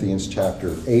 2 Corinthians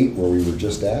chapter 8, where we were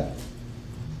just at,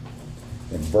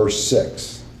 and verse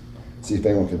 6, see if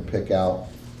anyone can pick out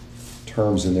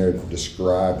terms in there to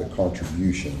describe the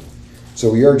contribution.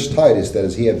 So we urge Titus that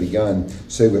as he had begun,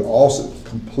 so he would also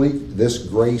complete this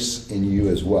grace in you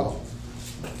as well.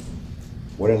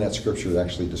 What in that scripture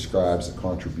actually describes the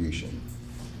contribution?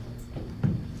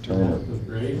 Turn With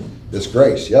grace. this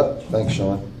grace. Yep. Thanks,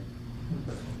 Sean.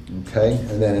 Okay.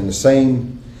 And then in the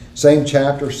same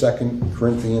chapter, 2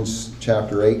 Corinthians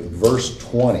chapter 8, verse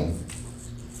 20.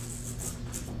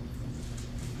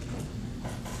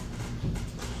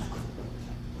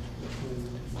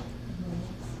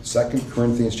 Second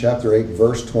Corinthians chapter 8,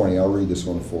 verse 20. I'll read this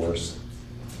one for us.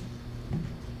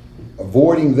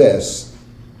 Avoiding this,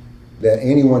 that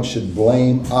anyone should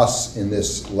blame us in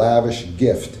this lavish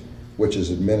gift which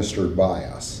is administered by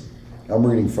us. I'm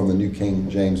reading from the New King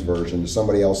James Version. Does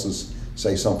somebody else's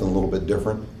say something a little bit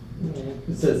different?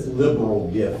 It says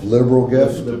liberal gift. Liberal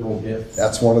gift? Liberal gift.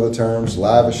 That's one of the terms.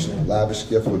 Lavish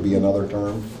gift would be another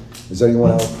term. Does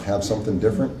anyone else have something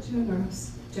different?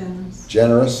 Generous, generous.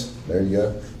 Generous, there you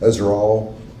go. Those are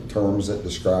all terms that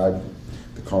describe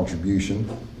the contribution.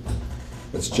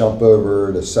 Let's jump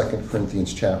over to 2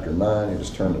 Corinthians chapter 9. You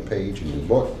just turn the page in your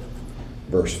book.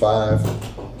 Verse 5.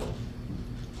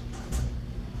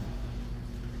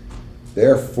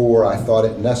 Therefore I thought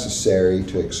it necessary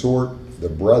to exhort the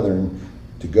brethren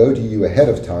to go to you ahead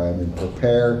of time and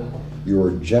prepare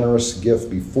your generous gift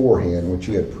beforehand, which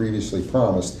you had previously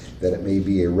promised, that it may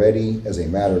be ready as a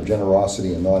matter of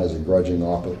generosity and not as a grudging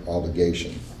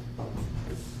obligation.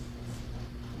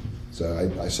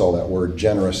 So I saw that word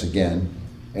generous again.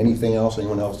 Anything else?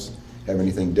 Anyone else have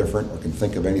anything different or can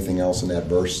think of anything else in that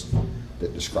verse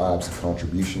that describes the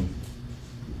contribution?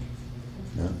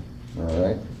 No? All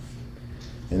right.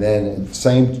 And then in the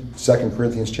same 2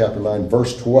 Corinthians chapter 9,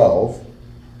 verse 12.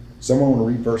 Someone want to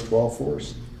read verse 12 for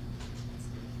us?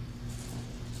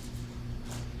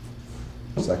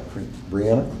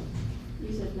 Brianna?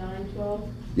 You said 9:12?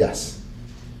 Yes.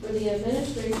 For the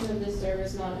administration of this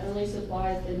service not only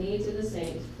supplies the needs of the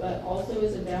saints, but also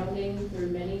is abounding through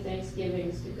many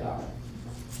thanksgivings to God.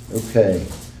 Okay.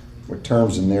 What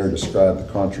terms in there describe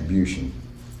the contribution?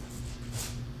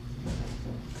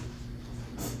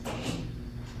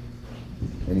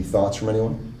 Any thoughts from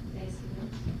anyone? Thanksgiving.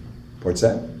 What's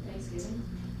that? Thanksgiving.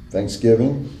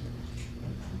 Thanksgiving.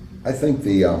 I think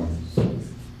the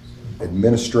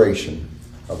administration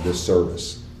of this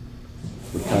service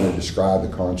would kind of describe the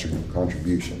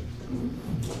contribution.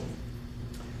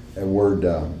 That word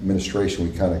administration,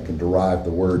 we kind of can derive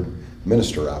the word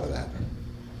minister out of that.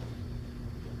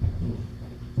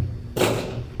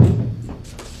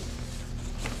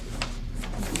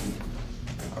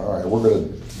 All right, we're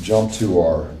going to jump to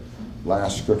our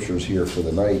last scriptures here for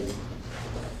the night.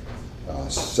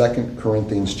 2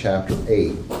 Corinthians chapter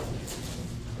 8.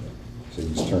 So you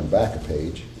just turn back a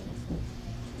page.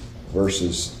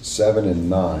 Verses 7 and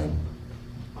 9.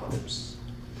 Oops.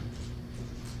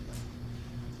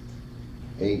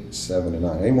 8, 7, and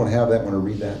 9. Anyone have that? Want to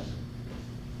read that?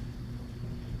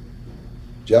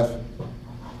 Jeff?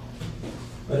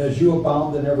 But as you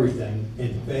abound in everything,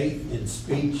 in faith, in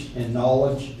speech, in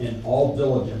knowledge, in all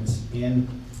diligence, in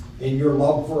your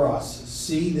love for us,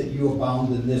 see that you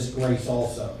abound in this grace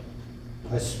also.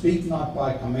 I speak not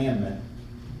by commandment,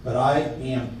 but I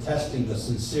am testing the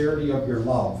sincerity of your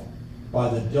love by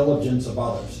the diligence of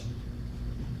others.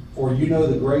 For you know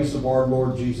the grace of our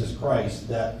Lord Jesus Christ,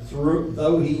 that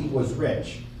though he was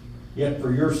rich, yet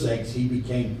for your sakes he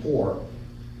became poor,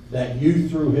 that you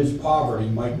through his poverty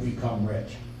might become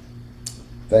rich.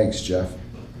 Thanks, Jeff.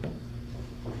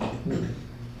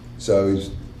 So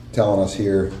he's telling us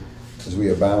here, as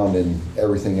we abound in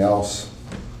everything else,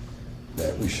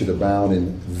 that we should abound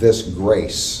in this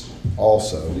grace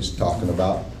also. He's talking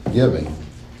about giving.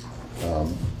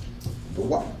 But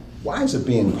why is it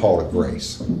being called a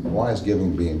grace? Why is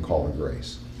giving being called a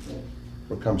grace?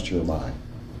 What comes to your mind?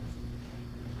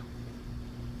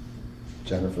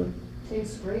 Jennifer? It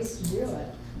takes grace to do it.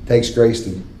 Takes grace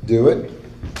to do it.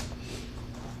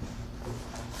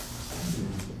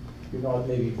 You're not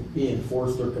maybe being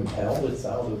forced or compelled, it's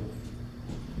out of,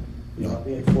 you're not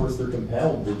being forced or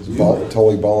compelled to It's do it.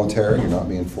 totally voluntary. You're not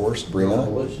being forced. Brianna?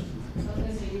 Volition. I was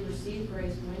gonna say you receive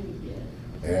grace when you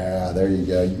give. Yeah, there you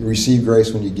go. You receive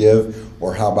grace when you give,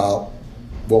 or how about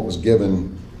what was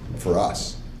given for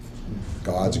us?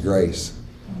 God's grace.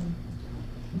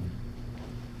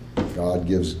 God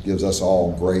gives us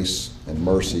all grace and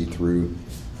mercy through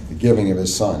the giving of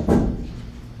his Son.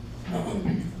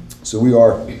 So we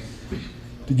are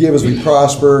to give as we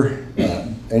prosper.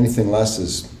 Anything less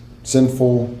is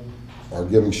sinful. Our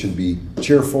giving should be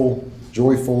cheerful,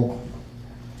 joyful,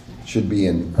 should be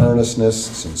in earnestness,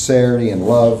 sincerity, and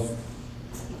love.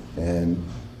 And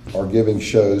our giving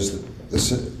shows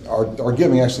our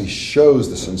giving actually shows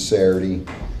the sincerity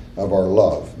of our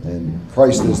love. And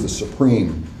Christ is the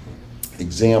supreme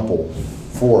example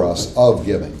for us of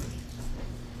giving.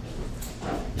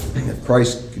 If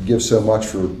Christ could give so much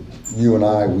for you and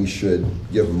I, we should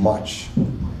give much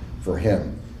for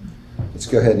him. Let's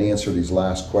go ahead and answer these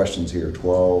last questions here,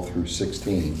 12 through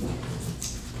 16.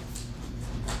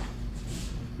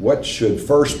 What should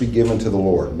first be given to the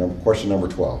Lord? Question number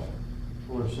 12.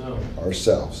 Ourselves.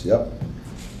 Ourselves, yep.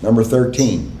 Number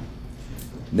 13.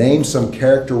 Name some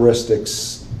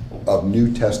characteristics of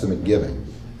New Testament giving.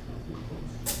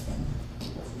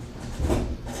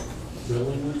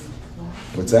 Willingly,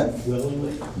 What's that?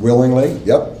 Willingly? Willingly,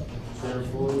 yep.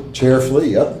 cheerfully, Cheerfully,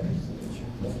 yep.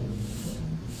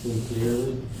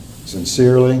 sincerely,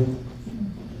 Sincerely,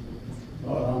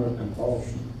 Not under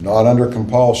compulsion. not under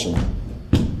compulsion.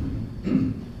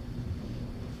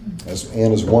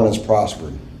 as one has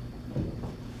prospered.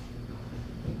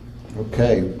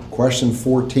 Okay, question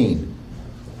 14.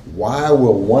 Why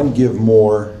will one give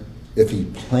more if he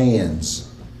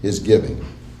plans his giving?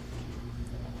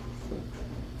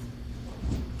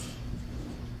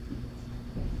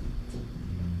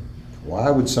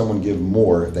 Why would someone give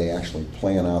more if they actually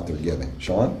plan out their giving?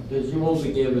 Sean? Because you won't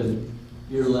be given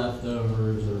your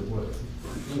leftovers or what,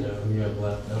 you have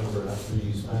left over after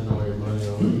you spend all your money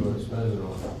on what you want to spend it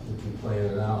on. If you plan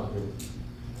it out,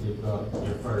 you've got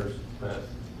your first best.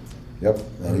 Yep,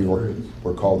 and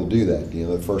we're called to do that.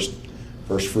 The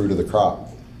first fruit of the crop,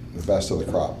 the best of the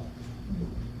crop.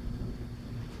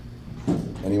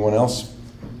 Anyone else?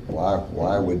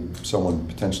 Why would someone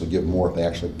potentially give more if they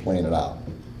actually plan it out?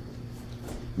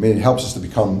 I mean, it helps us to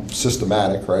become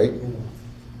systematic, right?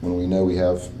 When we know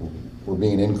we're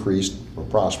being increased, we're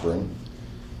prospering.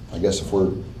 I guess if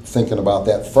we're thinking about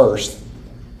that first.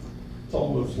 It's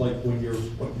almost like when you're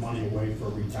putting money away for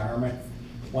retirement.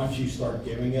 Once you start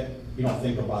giving it, you don't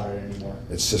think about it anymore.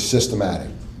 It's just systematic.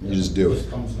 You just do It it. just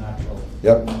comes natural.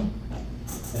 Yep. And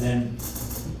then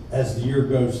as the year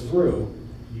goes through,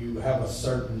 you have a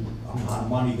certain amount of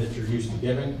money that you're used to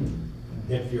giving.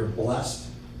 If you're blessed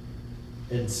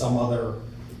in some other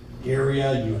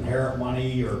area, you inherit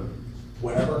money or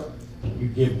whatever, you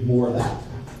give more of that.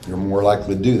 You're more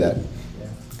likely to do that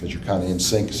because you're kind of in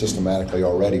sync systematically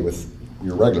already with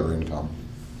your regular income.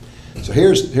 So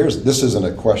here's this isn't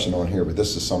a question on here, but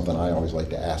this is something I always like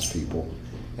to ask people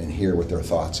and hear what their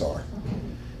thoughts are.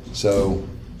 So,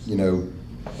 you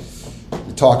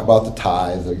talk about the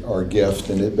tithe or gift,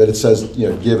 but it says,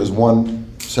 give as one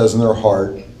says in their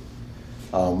heart.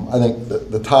 I think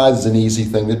the tithe is an easy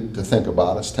thing to think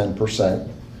about. It's 10%.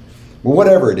 Well,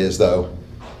 whatever it is, though,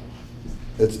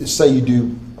 it's say you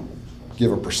do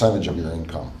give a percentage of your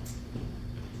income.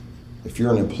 If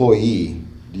you're an employee,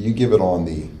 do you give it on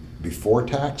the before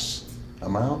tax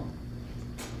amount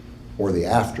or the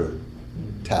after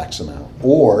tax amount?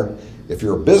 Or if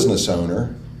you're a business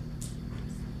owner,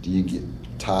 do you get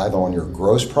tithe on your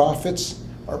gross profits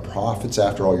or profits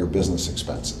after all your business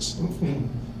expenses?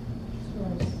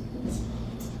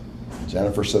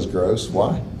 Jennifer says gross.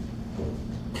 Why?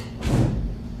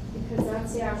 Because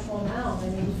that's the actual amount. I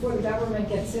mean, before the government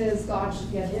gets his, God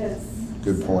should get his.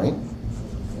 Good point.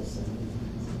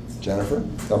 Jennifer?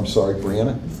 I'm sorry,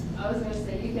 Brianna? I was gonna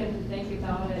say, you can think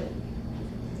about it,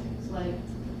 like,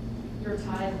 your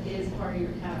tithe is part of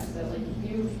your tax, so like,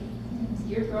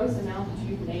 your gross amount that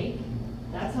you make,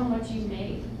 that's how much you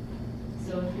make.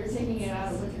 So if you're taking it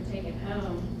out of what you're taking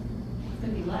home, it's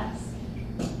gonna be less.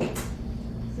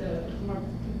 So if you're more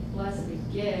blessed to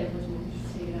give, which means you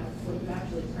should take it out of what you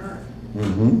actually earn,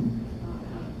 Mm-hmm. not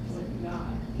out of what you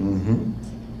got.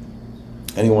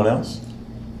 Mm-hmm. Anyone else?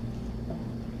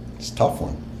 It's a tough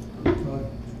one.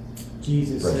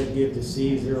 Jesus Right. said, give to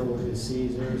Caesar what is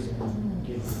Caesar's and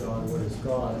give to God what is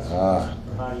God's. Ah.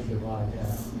 Or how do you divide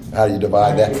that? How do you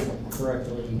divide that?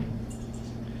 Correctly.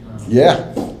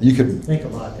 Yeah, you could. Think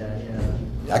about that,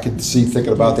 yeah. I could see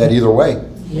thinking about that either way.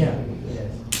 Yeah, yeah.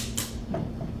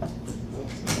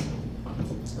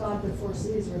 It's God before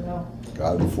Caesar, though.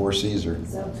 God before Caesar.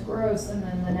 So it's gross, and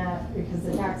then the net, because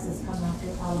the taxes come out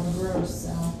of the gross,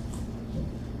 so.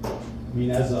 I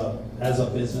mean, as a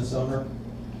business owner,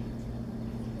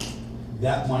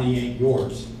 that money ain't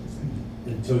yours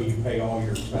until you pay all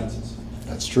your expenses.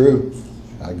 That's true.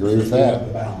 I agree with You have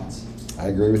the that. balance. I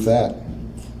agree with that.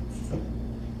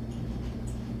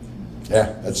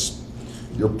 Yeah,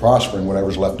 you're prospering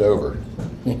whatever's left over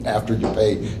after you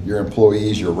pay your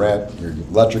employees, your rent, your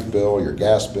electric bill, your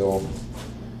gas bill.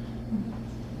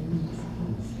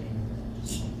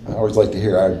 I always like to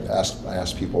hear, I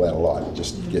ask people that a lot,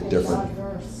 just to get different.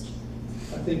 God first.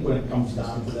 I think when it comes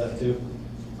down to that too,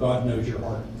 God knows your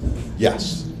heart.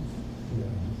 Yes.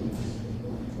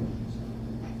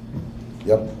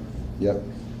 Yep.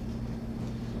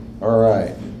 All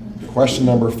right. Question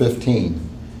number 15.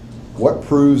 What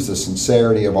proves the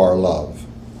sincerity of our love?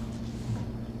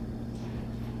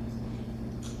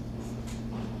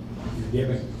 You're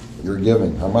giving. You're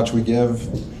giving. How much we give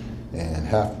and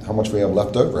how much we have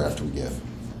left over after we give.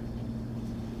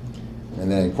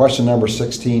 And then question number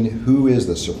 16. Who is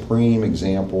the supreme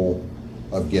example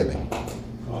of giving?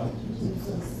 God.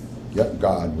 Yep,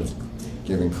 God with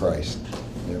giving Christ.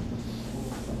 Yep.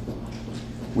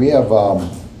 We have a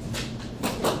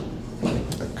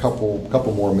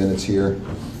couple more minutes here.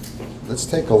 Let's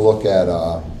take a look at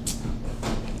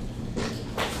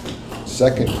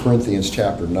 2 Corinthians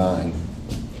chapter 9,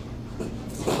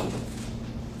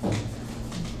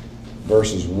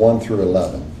 verses 1 through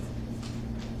 11.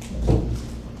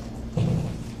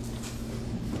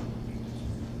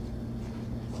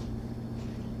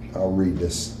 I'll read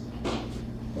this.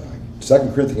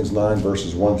 2 Corinthians 9,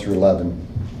 verses 1 through 11.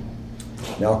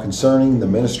 Now concerning the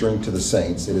ministering to the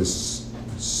saints, it is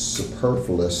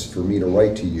superfluous for me to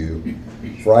write to you,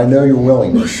 for I know your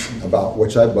willingness, about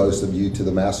which I boast of you to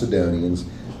the Macedonians,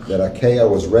 that Achaia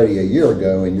was ready a year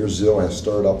ago, and your zeal has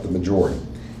stirred up the majority.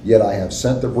 Yet I have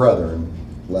sent the brethren,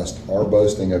 lest our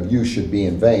boasting of you should be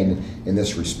in vain in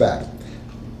this respect,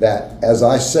 that, as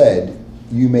I said,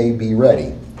 you may be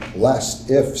ready, lest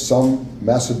if some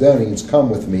Macedonians come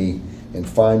with me and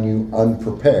find you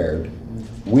unprepared,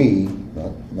 we,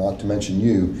 not to mention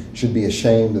you, should be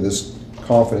ashamed of this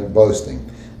confident boasting.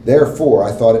 Therefore,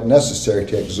 I thought it necessary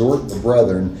to exhort the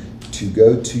brethren to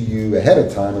go to you ahead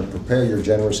of time and prepare your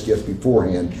generous gift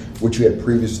beforehand, which you had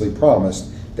previously promised,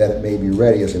 that it may be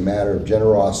ready as a matter of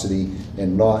generosity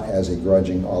and not as a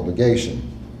grudging obligation.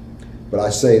 But I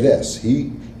say this,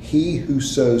 he who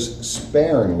sows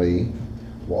sparingly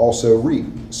will also reap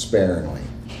sparingly,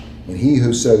 and he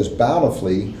who sows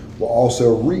bountifully will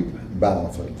also reap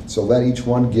bountifully. So let each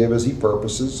one give as he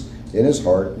purposes in his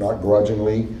heart, not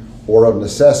grudgingly or of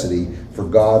necessity, for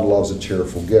God loves a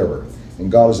cheerful giver.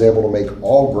 And God is able to make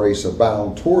all grace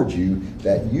abound toward you,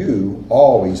 that you,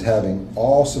 always having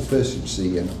all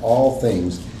sufficiency in all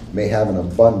things, may have an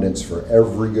abundance for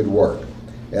every good work.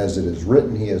 As it is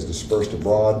written, he has dispersed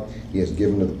abroad, he has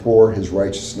given to the poor, his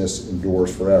righteousness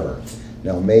endures forever.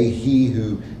 Now may he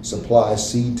who supplies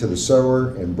seed to the sower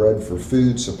and bread for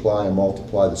food supply and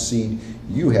multiply the seed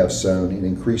you have sown and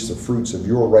increase the fruits of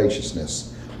your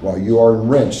righteousness, while you are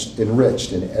enriched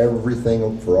in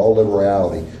everything for all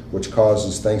liberality, which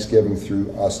causes thanksgiving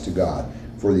through us to God.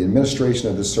 For the administration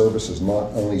of this service is not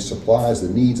only supplies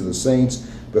the needs of the saints,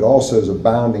 but also is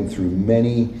abounding through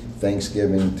many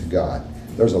thanksgiving to God.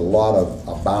 There's a lot of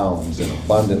abounds and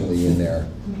abundantly in there.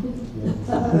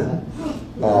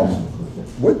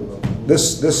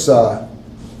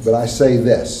 But I say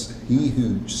this, he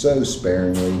who sows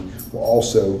sparingly will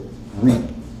also reap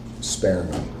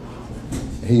sparingly.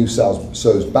 He who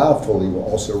sows bountifully will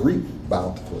also reap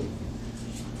bountifully.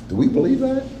 Do we believe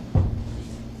that?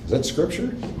 Is that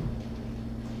scripture?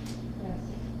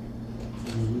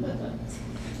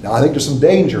 Now, I think there's some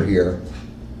danger here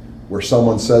where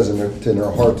someone says in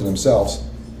their heart to themselves,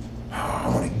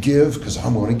 I'm going to give because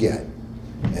I'm going to get.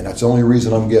 And that's the only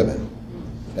reason I'm giving.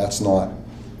 That's not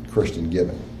Christian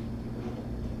giving.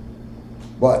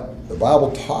 But the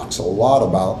Bible talks a lot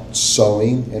about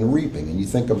sowing and reaping. And you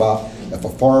think about if a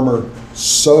farmer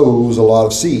sows a lot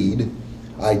of seed,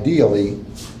 ideally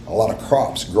a lot of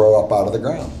crops grow up out of the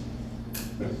ground.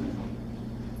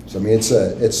 So I mean,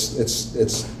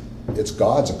 it's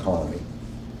God's economy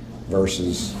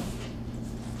versus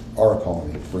our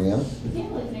economy. Brianna? You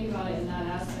can't really think about it in that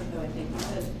aspect though, I think,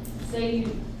 because say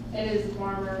it is a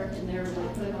farmer and they're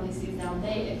like putting all these seeds down,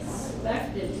 they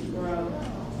expect it to grow.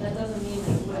 That doesn't mean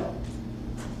it will.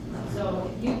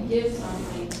 So if you give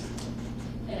something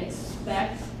and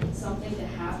expect something to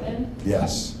happen,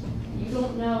 Yes. you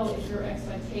don't know if your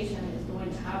expectation is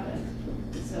going to happen.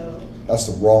 So, That's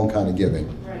the wrong kind of giving.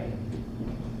 right.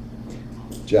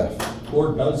 Jeff? The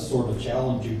Lord does sort of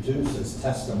challenge you too, says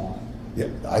testimony. Yeah,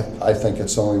 I think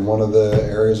it's only one of the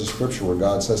areas of scripture where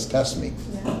God says, test me,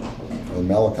 in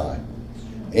Malachi.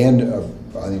 And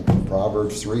I think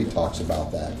Proverbs 3 talks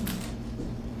about that.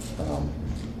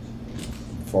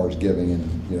 As far as giving,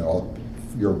 and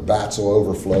your vats will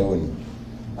overflow. And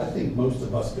I think most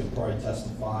of us could probably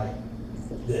testify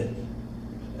that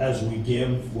as we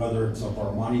give, whether it's of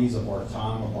our monies, of our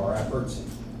time, of our efforts,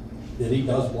 that he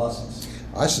does bless us.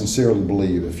 I sincerely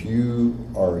believe if you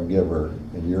are a giver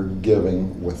and you're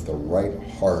giving with the right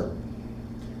heart,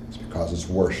 it's because it's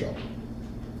worship.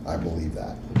 I believe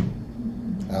that.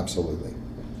 Absolutely.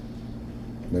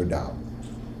 No doubt.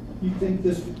 You think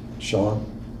this, Sean?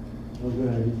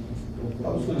 I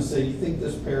was gonna say, you think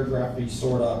this paragraph, he's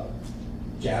sort of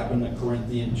jabbing the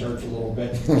Corinthian church a little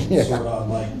bit? Yeah. Sort of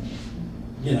like,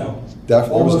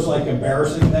 Definitely. almost like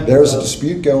embarrassing them? There's a because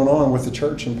dispute going on with the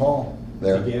church in Paul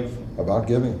there to give. about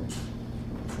giving.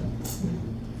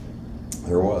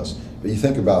 There was. But you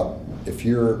think about if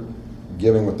you're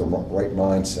giving with the right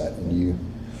mindset and you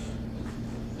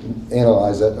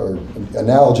analyze that, or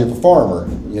analogy of a farmer,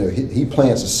 he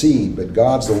plants a seed, but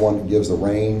God's the one that gives the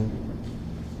rain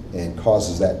and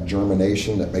causes that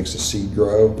germination that makes the seed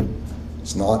grow.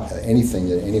 It's not anything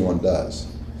that anyone does.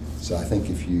 So I think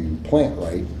if you plant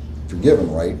right, if you're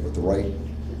giving right, with the right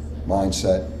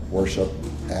mindset, worship,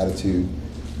 attitude,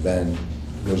 then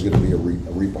there's going to be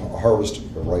a harvest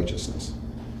of righteousness.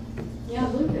 Yeah,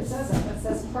 Luke, it says it. It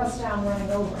says press down,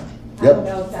 running over. I Yep. don't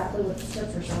know exactly what the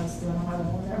scripture says, because I don't have it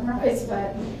all memorized,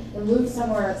 but in Luke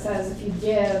somewhere it says if you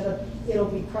give, it'll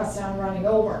be pressed down, running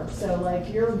over. So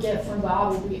like your gift from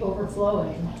God will be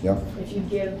overflowing Yep. if you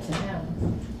give to Him.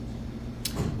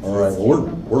 All right, well,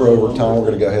 we're over time. We're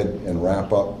gonna go ahead and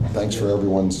wrap up. Thanks for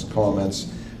everyone's comments.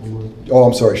 Oh,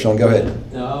 I'm sorry, Sean, go ahead.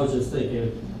 No, I was just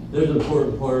thinking, there's an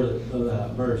important part of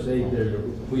that verse 8 there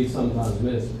that we sometimes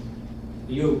miss.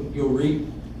 You'll reap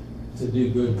to do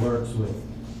good works with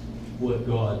what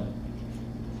God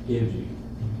gives you.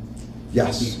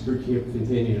 Yes.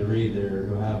 Continue to read there,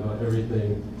 you'll have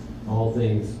everything, all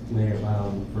things may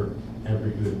abound for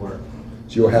every good work.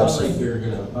 So you'll have It's not like some, you're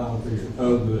gonna abound for your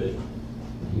own good.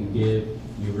 You give,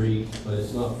 you reap, but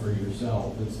it's not for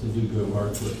yourself, it's to do good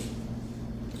work with.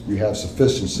 you have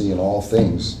sufficiency in all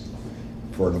things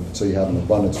so you have an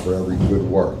abundance for every good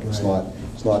work. It's Right.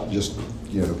 not just,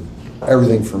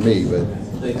 everything for me, but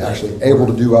think actually that's able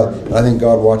to do, important. and I think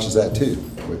God watches that too.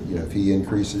 But, if He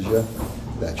increases you,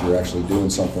 that you're actually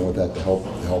doing something with that to help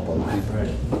other people.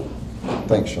 Right.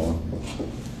 Thanks, Sean.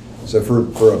 So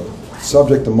for a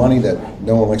subject of money that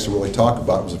no one likes to really talk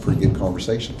about, it was a pretty good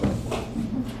conversation tonight.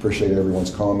 Appreciate everyone's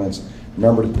comments.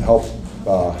 Remember to help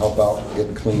out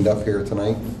getting cleaned up here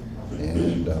tonight,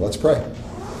 and let's pray.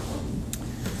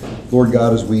 Lord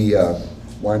God, as we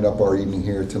wind up our evening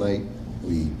here tonight,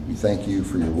 we thank you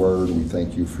for your word, and we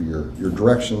thank you for your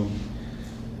direction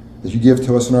that you give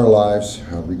to us in our lives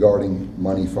regarding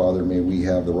money, Father. May we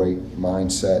have the right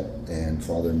mindset, and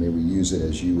Father, may we use it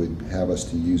as you would have us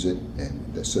to use it,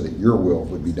 and so that your will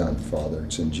would be done, Father.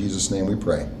 It's in Jesus' name we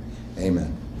pray.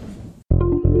 Amen.